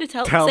 tell me to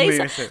Tell say me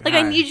so. to say Like,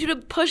 I hi. need you to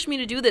push me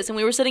to do this. And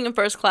we were sitting in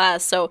first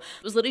class. So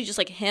it was literally just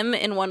like him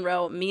in one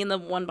row, me in the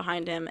one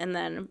behind him. And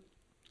then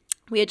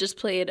we had just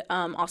played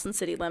Austin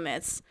City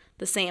Limits,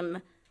 the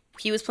same.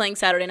 He was playing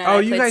Saturday night. Oh, I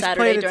you played guys Saturday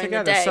played it during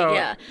together, the day. so-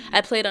 Yeah,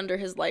 I played under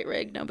his light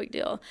rig. No big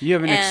deal. You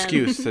have an And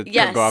excuse to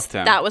yes, go up to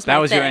him. That was my That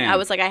was your thing. aim. I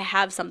was like, I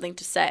have something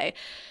to say.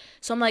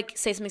 So I'm like,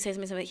 say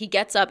something. He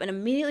gets up and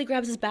immediately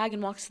grabs his bag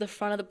and walks to the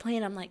front of the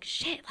plane. I'm like,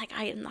 shit, like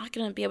I am not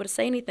gonna be able to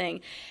say anything.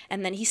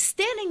 And then he's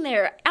standing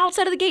there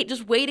outside of the gate,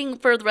 just waiting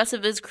for the rest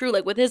of his crew,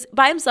 like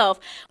by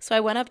himself. So I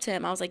went up to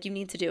him. I was like, you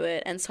need to do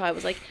it. And so I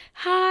was like,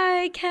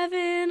 hi,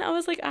 Kevin. I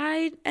was like,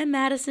 I am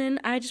Madison.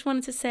 I just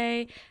wanted to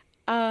say,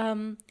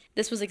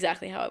 this was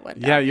exactly how it went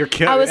down. Yeah, you're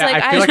killing. I was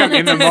like, I feel like I'm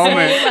in the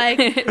moment.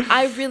 Like,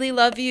 I really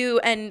love you,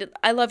 and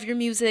I love your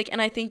music,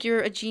 and I think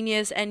you're a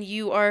genius, and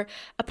you are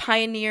a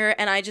pioneer,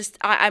 and I'm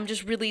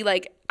just really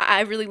like,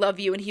 I really love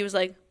you. And he was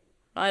like,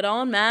 right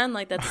on, man.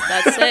 Like, that's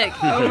sick.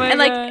 Oh my and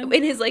like God.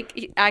 in his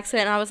like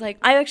accent, I was like,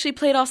 I actually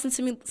played Austin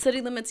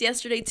City Limits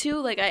yesterday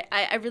too. Like,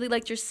 I really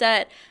liked your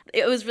set.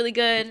 It was really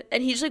good.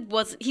 And he just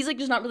like he's like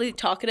just not really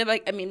talkative.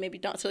 I mean, maybe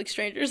not to like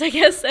strangers, I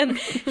guess. And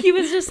he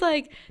was just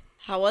like,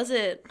 how was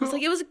it? I was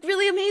like, it was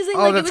really amazing. Oh,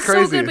 Like, it that's was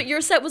crazy. so good, but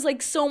your set was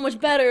like so much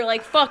better.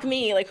 Like, fuck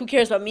me. Like, who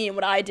cares about me and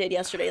what I did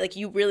yesterday? Like,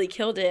 you really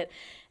killed it.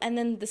 And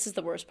then this is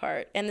the worst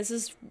part. And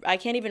I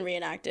can't even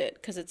reenact it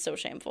because it's so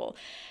shameful.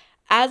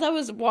 As I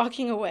was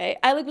walking away,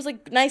 I like was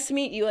like, nice to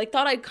meet you. Like,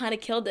 thought I kind of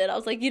killed it. I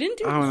was like, you didn't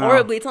do Oh, no.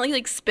 horribly. It's not like you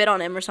like spit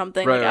on him or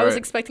something. Right, like, I was right.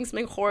 expecting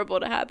something horrible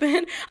to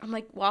happen. I'm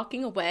like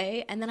walking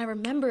away, and then I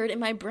remembered in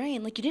my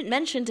brain, like, you didn't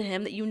mention to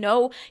him that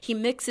he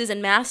mixes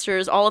and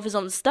masters all of his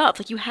own stuff.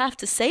 Like, you have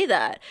to say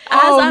that. As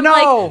Oh I'm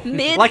no! like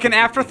mid, Like an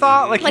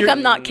afterthought? Like you're-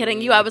 I'm not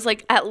kidding you. I was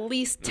like at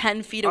least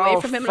 10 feet away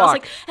Oh, from him, and I was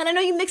fuck. like, and I know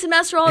you mix and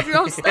master all of your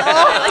own stuff. And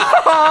I like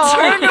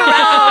turned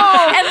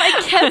around and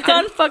like kept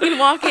on fucking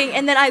walking,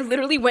 and then I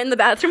literally went in the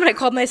bathroom and I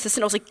called my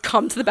assistant. I was like,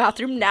 come to the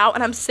bathroom now.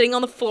 And I'm sitting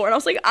on the floor, and I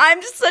was like,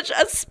 I'm just such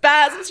a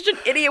spaz. I'm such an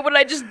idiot. What did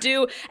I just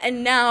do?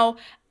 And now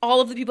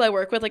all of the people I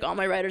work with, like all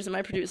my writers and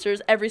my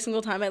producers, every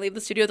single time I leave the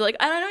studio, they're like,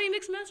 I don't know, you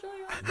mix and master all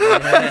your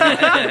own.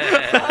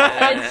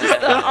 It's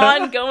just the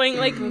ongoing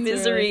like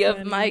misery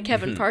of my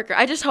Kevin Parker.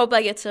 I just hope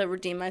I get to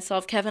redeem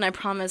myself. Kevin, I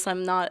promise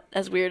I'm not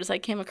as weird as I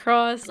came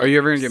across. Are you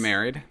ever gonna get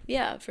married?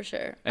 Yeah, for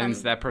sure. And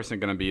is that person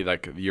gonna be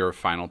like your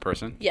final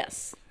person?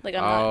 Yes. Like,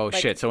 I'm Oh not,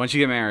 like, shit! So once you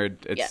get married,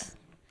 it's Yeah.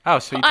 oh,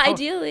 so you told-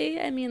 Ideally,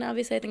 I mean,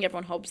 obviously, I think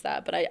everyone hopes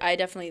that, but I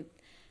definitely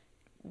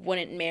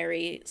wouldn't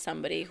marry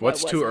somebody who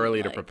What's I too wasn't,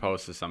 early to like-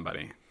 propose to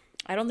somebody?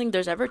 I don't think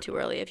there's ever too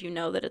early if you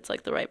know that it's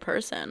like the right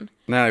person.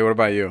 Natalie, what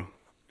about you?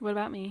 What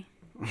about me?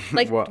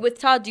 Like What? with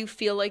Todd, do you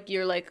feel like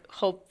you're like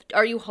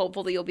are you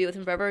hopeful that you'll be with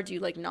him forever, or do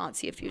you like not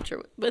see a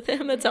future with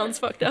him? That sounds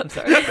fucked up.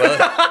 Sorry.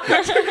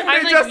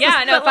 I'm like,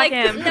 yeah, no, but, fuck like,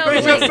 him. no, We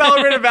but, just like,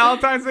 celebrated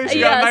Valentine's Day. She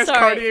got a nice sorry.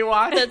 Cartier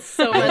watch. That's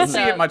so I didn't messed see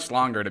it up. much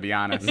longer, to be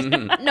honest.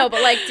 No,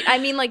 but like, I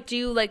mean, like, do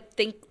you like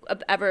think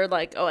of ever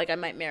like, oh, like I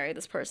might marry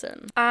this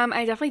person?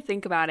 I definitely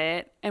think about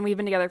it, and we've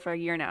been together for a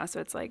year now,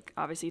 so it's like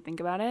obviously you think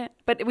about it.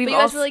 But we've But you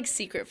guys also were like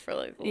secret for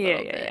like a yeah,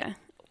 little bit. yeah.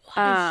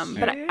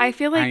 But I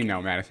feel like I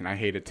know, Madison. I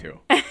hate it too.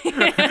 God,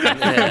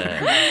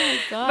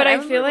 But I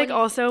remember feel like when-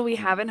 also we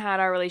haven't had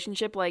our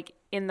relationship like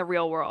in the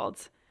real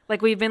world.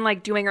 Like we've been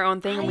like doing our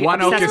own thing. And we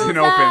One oak obsess isn't with-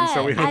 open,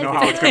 so we don't know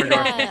how it's gonna go.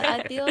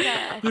 I feel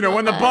that. You know,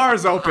 when the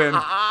bar's open,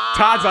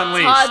 Todd's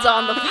unleashed. Todd's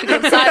on the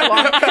fucking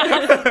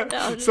sidewalk.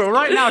 No, So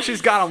right now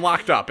she's got him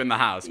locked up in the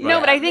house. No,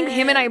 but I think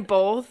him and I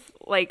both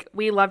like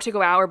we love to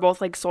go out. We're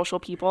both like social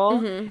people,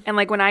 and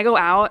like when I go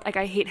out, like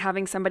I hate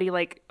having somebody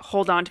like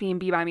hold on to me and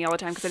be by me all the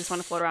time because I just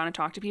want to float around and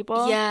talk to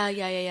people.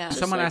 yeah.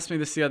 Someone asked me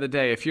this the other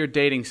day. If you're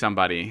dating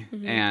somebody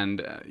Mm-hmm.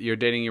 and you're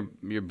dating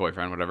your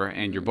boyfriend, whatever,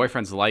 and your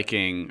boyfriend's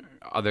liking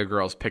other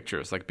girls'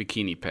 pictures, like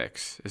bikini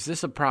pics, is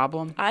this a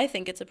problem? I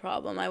think it's a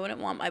problem. I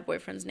wouldn't want my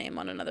boyfriend's name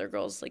on another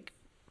girl's like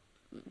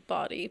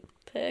body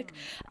pic.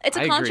 It's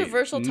a I agree.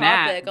 controversial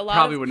Nat topic. A lot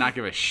probably of, would not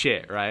give a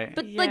shit, right?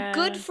 but Yeah. like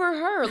good for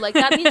her. Like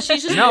that means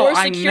she's just No, more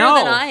I secure know.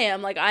 than I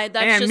am. Like that's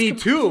And just me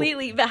too.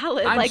 completely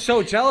valid. I'm like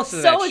so jealous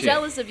of that so shit.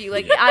 jealous of you.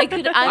 Like I'm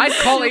I'd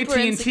call super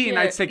AT&T and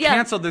I'd say, insecure. Yeah.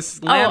 cancel this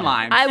Oh,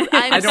 landline. I'm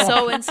I don't-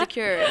 so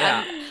insecure.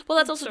 Well,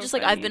 that's also So just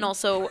like I've been funny.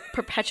 also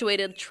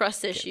perpetuated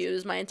trust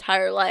issues my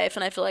entire life,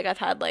 and I feel like I've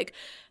had like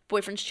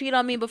boyfriends cheat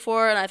on me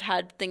before, and I've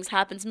had things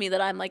happen to me that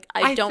I'm like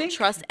I don't think-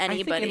 trust I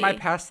anybody. think in my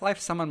past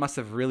life, someone must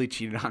have really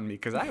cheated on me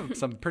because I have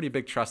some pretty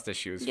big trust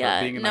issues Yeah,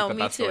 for being in no, like the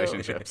me best too.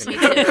 relationships. Me too.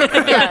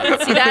 Yeah,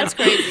 see, that's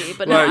crazy.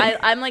 But no, Like-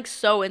 I'm like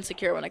so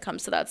insecure when it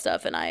comes to that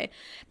stuff,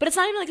 but it's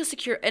not even like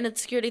an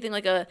insecurity thing,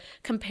 like a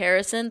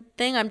comparison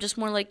thing. I'm just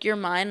more like you're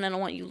mine, and I don't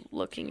want you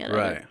looking at other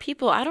Right.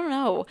 people. I don't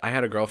know. I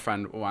had a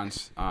girlfriend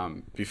once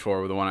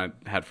before the one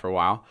I had for a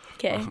while.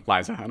 'Kay.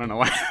 Liza. I don't know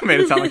why I made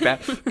it sound like that.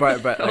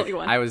 But like, Only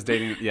one. I was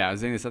dating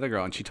this other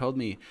girl, and she told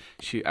me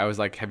I was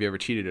like, have you ever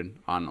cheated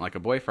on like a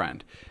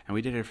boyfriend? And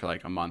we did it for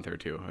like a month or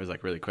two. It was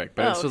like really quick.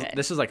 But Oh, okay.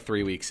 this was like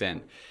 3 weeks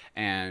in.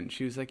 And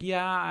she was like,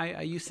 yeah,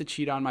 I used to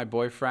cheat on my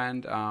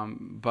boyfriend.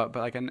 But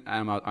like, and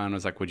I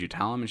was like, would you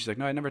tell him? And she's like,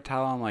 no, I never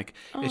tell him. Like,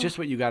 it's just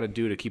what you got to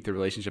do to keep the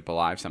relationship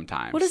alive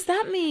sometimes. What does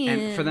that mean?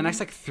 And for the next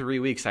like 3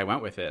 weeks, I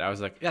went with it. I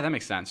was like, yeah, that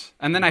makes sense.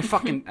 And then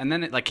and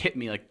then it like hit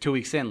me like 2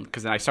 weeks in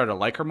because then I started to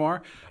like her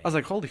more. I was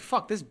like, holy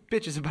fuck, this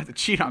bitch is about to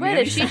cheat on Right,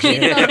 me. if she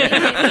cheated on me,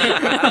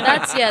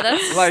 that's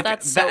like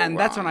that's so and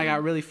that's when I wrong.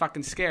 got really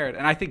fucking scared.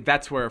 And I think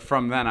that's where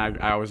from then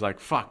I was like,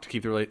 fuck, to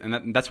keep the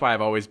relationship. And that's why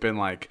I've always been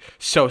like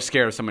so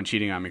scared of someone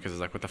cheating on me because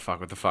it's like, what the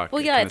fuck.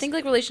 Well, It yeah, I kinda- think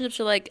like relationships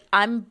are like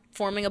I'm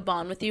forming a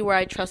bond with you where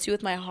I trust you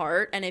with my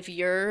heart, and if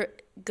you're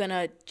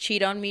gonna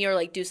cheat on me or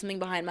like do something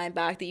behind my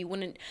back that you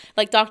wouldn't,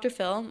 like Dr.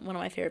 Phil, one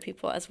of my favorite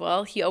people as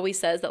well, he always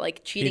says that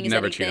like cheating He'd is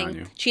never anything. cheat on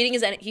you. Cheating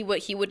is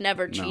he would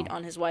never cheat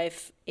on his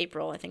wife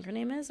April, I think her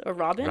name is, or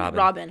Robin,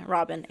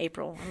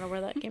 April. I don't know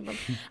where that came from.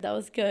 That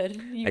was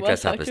good. You I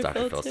dress up as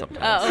Dr. Dr. Phil too?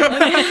 sometimes. Oh,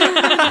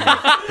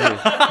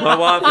 okay. My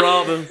wife,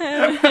 Robin.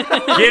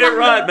 Get it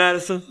right,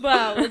 Madison.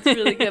 Wow, that's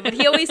really good. But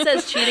he always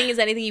says cheating is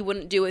anything you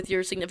wouldn't do with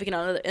your significant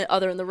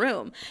other in the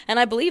room. And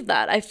I believe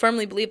that. I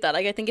firmly believe that.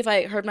 Like, I think if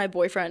I heard my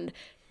boyfriend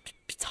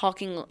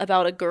talking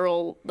about a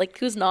girl like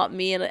who's not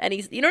me and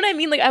he's, you know what I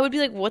mean, like I would be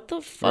like, what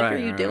the fuck are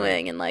you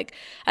doing? And like,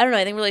 I don't know,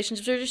 I think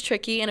relationships are just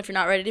tricky, and if you're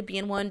not ready to be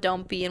in one,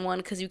 don't be in one,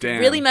 because you can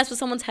really mess with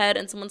someone's head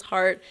and someone's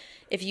heart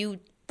if you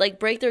like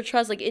break their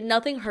trust. Like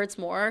nothing hurts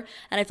more,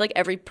 and I feel like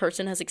every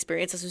person has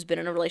experienced this who's been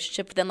in a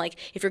relationship. But then like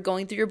if you're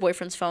going through your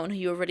boyfriend's phone who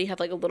you already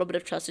have like a little bit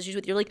of trust issues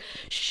with, you're like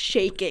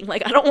shaking,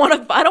 like I don't want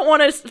to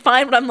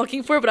find what I'm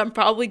looking for, but I'm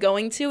probably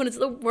going to, and it's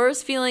the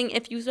worst feeling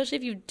especially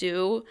if you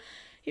do.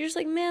 You're just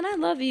like, man, I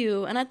love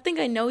you, and I think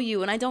I know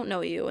you, and I don't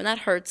know you, and that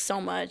hurts so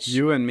much.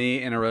 You and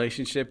me in a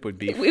relationship would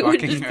be we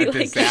fucking would just be a like,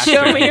 disaster.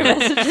 show me your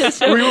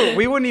messages.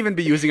 we wouldn't even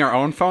be using our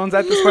own phones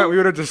at this point. We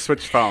would have just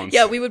switched phones.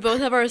 Yeah, we would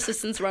both have our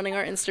assistants running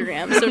our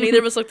Instagram, so neither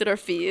of us looked at our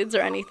feeds or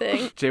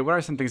anything. Jay, what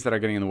are some things that are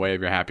getting in the way of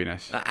your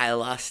happiness? I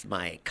lost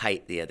my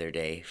kite the other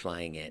day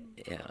flying it.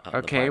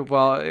 Okay,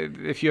 well,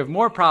 if you have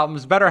more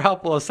problems,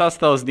 BetterHelp will assess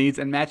those needs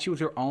and match you with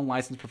your own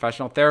licensed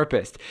professional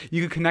therapist. You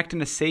can connect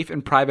in a safe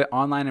and private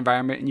online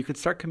environment, and you can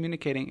start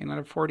communicating in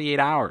under 48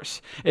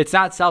 hours. It's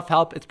not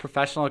self-help, it's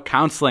professional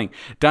counseling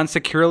done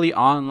securely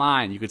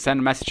online. You can send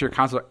a message to your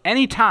counselor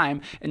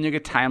anytime, and you'll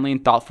get timely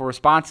and thoughtful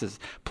responses.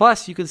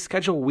 Plus, you can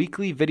schedule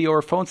weekly video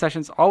or phone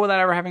sessions, all without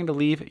ever having to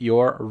leave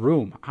your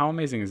room. How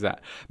amazing is that?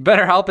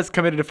 BetterHelp is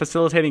committed to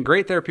facilitating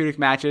great therapeutic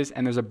matches,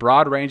 and there's a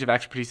broad range of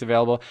expertise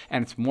available,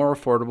 and it's more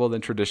affordable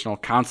than traditional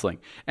counseling.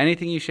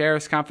 Anything you share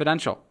is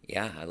confidential.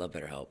 Yeah, I love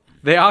BetterHelp.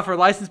 They offer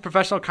licensed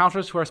professional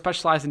counselors who are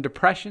specialized in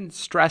depression,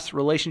 stress,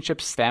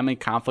 relationships, family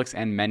conflicts,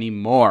 and many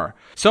more.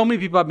 So many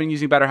people have been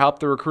using BetterHelp.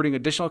 They're recruiting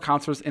additional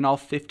counselors in all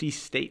 50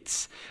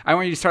 states. I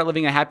want you to start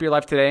living a happier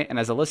life today, and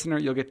as a listener,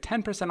 you'll get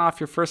 10%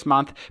 off your first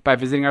month by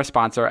visiting our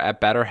sponsor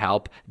at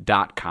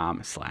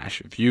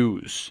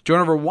betterhelp.com/views. Join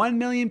over 1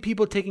 million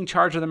people taking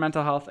charge of their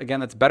mental health. Again,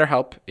 that's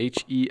BetterHelp,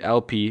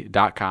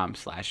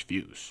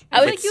 HELP.com/views. I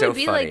would think It's you so would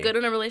be funny. like good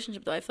in a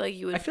relationship, though. I feel like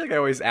you would. I feel like I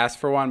always ask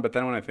for one, but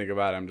then when I think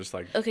about it, I'm just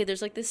like, Okay,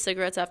 there's like this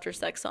Cigarettes After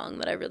Sex song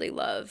that I really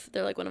love.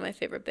 They're like one of my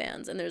favorite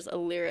bands, and there's a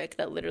lyric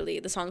that literally,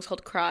 the song's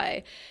called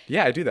Cry.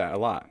 yeah, I do that a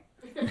lot.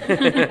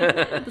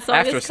 The song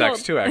After is sex, called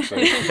too,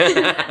 actually.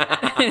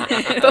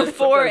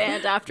 Before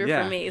and after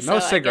Yeah. for me. So No I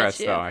get cigarettes,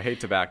 you. though. I hate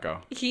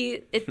tobacco.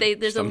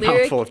 There's a I'm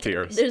lyric full of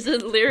tears. There's a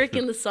lyric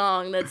in the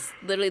song that's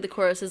literally, the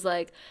chorus is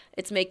like,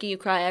 it's making you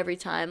cry every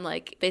time.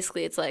 Like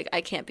basically it's like, I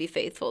can't be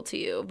faithful to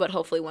you, but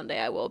hopefully one day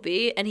I will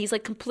be. And he's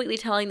like completely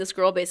telling this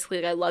girl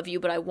basically, like, I love you,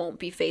 but I won't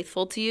be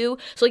faithful to you.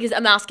 So like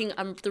I'm asking,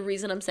 the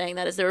reason I'm saying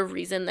that, is there a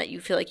reason that you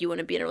feel like you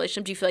wouldn't be in a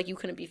relationship? Do you feel like you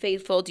couldn't be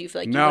faithful? Do you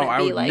feel like you No, wouldn't I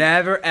be would like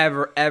never,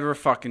 ever, ever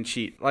fucking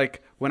cheat.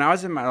 Like, when I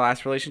was in my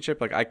last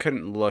relationship, like, I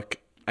couldn't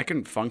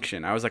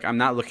function. I was like, I'm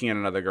not looking at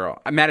another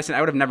girl. Madison, I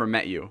would have never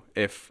met you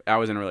if I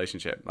was in a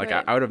relationship. Like,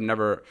 Right. I would have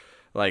never,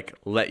 like,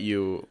 let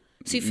you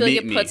So you feel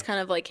like meet it puts me. kind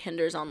of like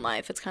hinders on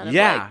life. It's kind of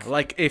Yeah,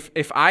 like,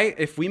 like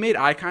if we made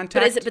eye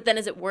contact. but then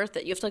is it worth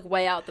it? You have to like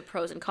weigh out the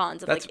pros and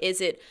cons of That's- like,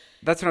 is it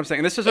That's what I'm saying.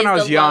 And this was when Is I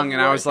was the young love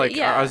and I was worth like, it?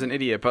 Yeah. I was an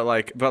idiot. But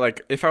like,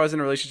 if I was in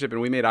a relationship and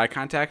we made eye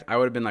contact, I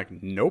would have been like,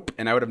 nope,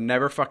 and I would have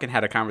never fucking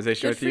had a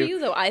conversation good with for you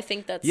though? I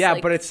think that's Yeah,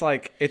 like, but it's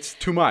like, it's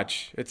too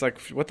much. It's like,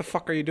 what the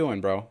fuck are you doing,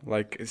 bro?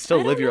 Like, still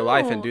I live don't your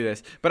life and know. do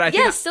this. But I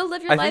think still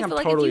live your I think life. I'm But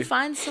like, totally, if you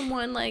find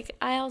someone, like,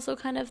 I also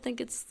kind of think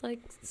it's like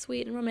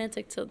sweet and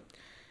romantic to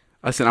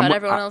listen, cut I'm,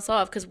 everyone else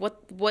off, because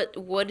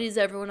what is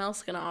everyone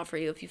else gonna offer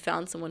you if you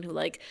found someone who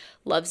like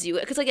loves you?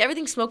 Because like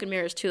everything's smoke and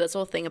mirrors too. That's the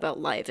whole thing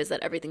about life, is that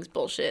everything's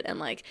bullshit. And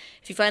like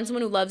if you find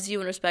someone who loves you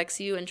and respects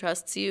you and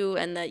trusts you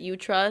and that you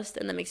trust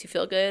and that makes you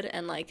feel good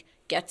and like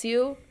gets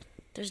you,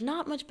 there's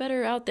not much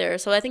better out there.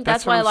 So I think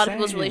that's what why I'm a lot of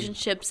people's saying.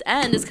 relationships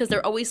end, is because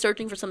they're always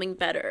searching for something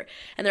better,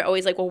 and they're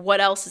always like, well,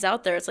 what else is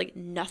out there? It's like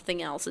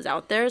nothing else is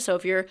out there. So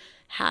if you're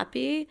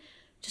happy,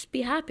 just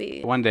be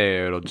happy. one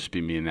day it'll just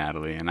be me and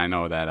Natalie, and I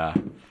know that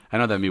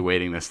me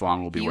waiting this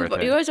long will be worth You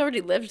it. guys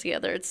already live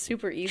together. It's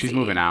super easy. She's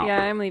moving out.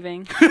 Yeah, I'm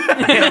leaving.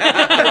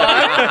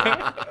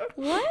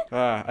 What?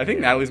 I think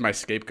Natalie's my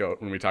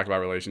scapegoat when we talk about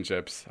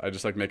relationships. I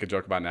just like make a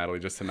joke about Natalie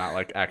just to not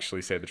like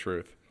actually say the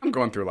truth. I'm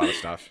going through a lot of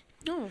stuff.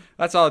 No.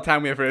 That's all the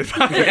time we have for this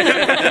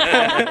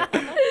podcast.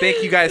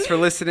 Thank you guys for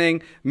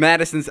listening.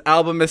 Madison's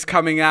album is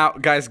coming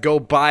out. Guys, go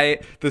buy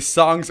it. The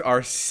songs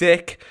are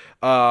sick.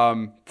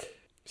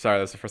 Sorry,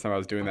 that's the first time I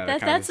was doing that.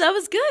 That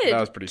was good. That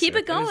was pretty Keep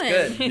sick. it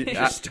going. Good.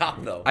 Just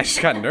stop though. I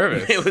just got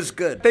nervous. It was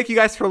good. Thank you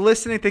guys for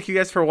listening. Thank you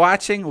guys for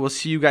watching. We'll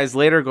see you guys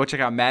later. Go check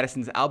out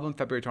Madison's album,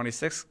 February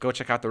 26th. Go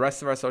check out the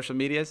rest of our social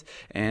medias.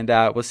 And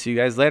we'll see you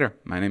guys later.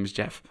 My name is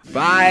Jeff.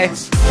 Bye.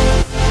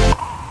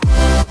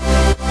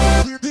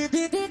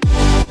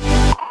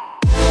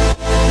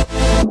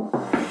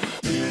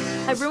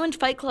 ruined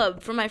Fight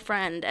Club for my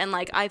friend, and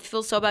like I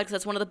feel so bad because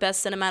that's one of the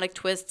best cinematic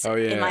twists Oh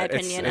yeah, in my It's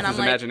opinion. And his I'm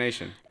like,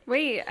 imagination.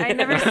 Wait, I've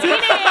never seen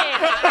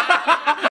it.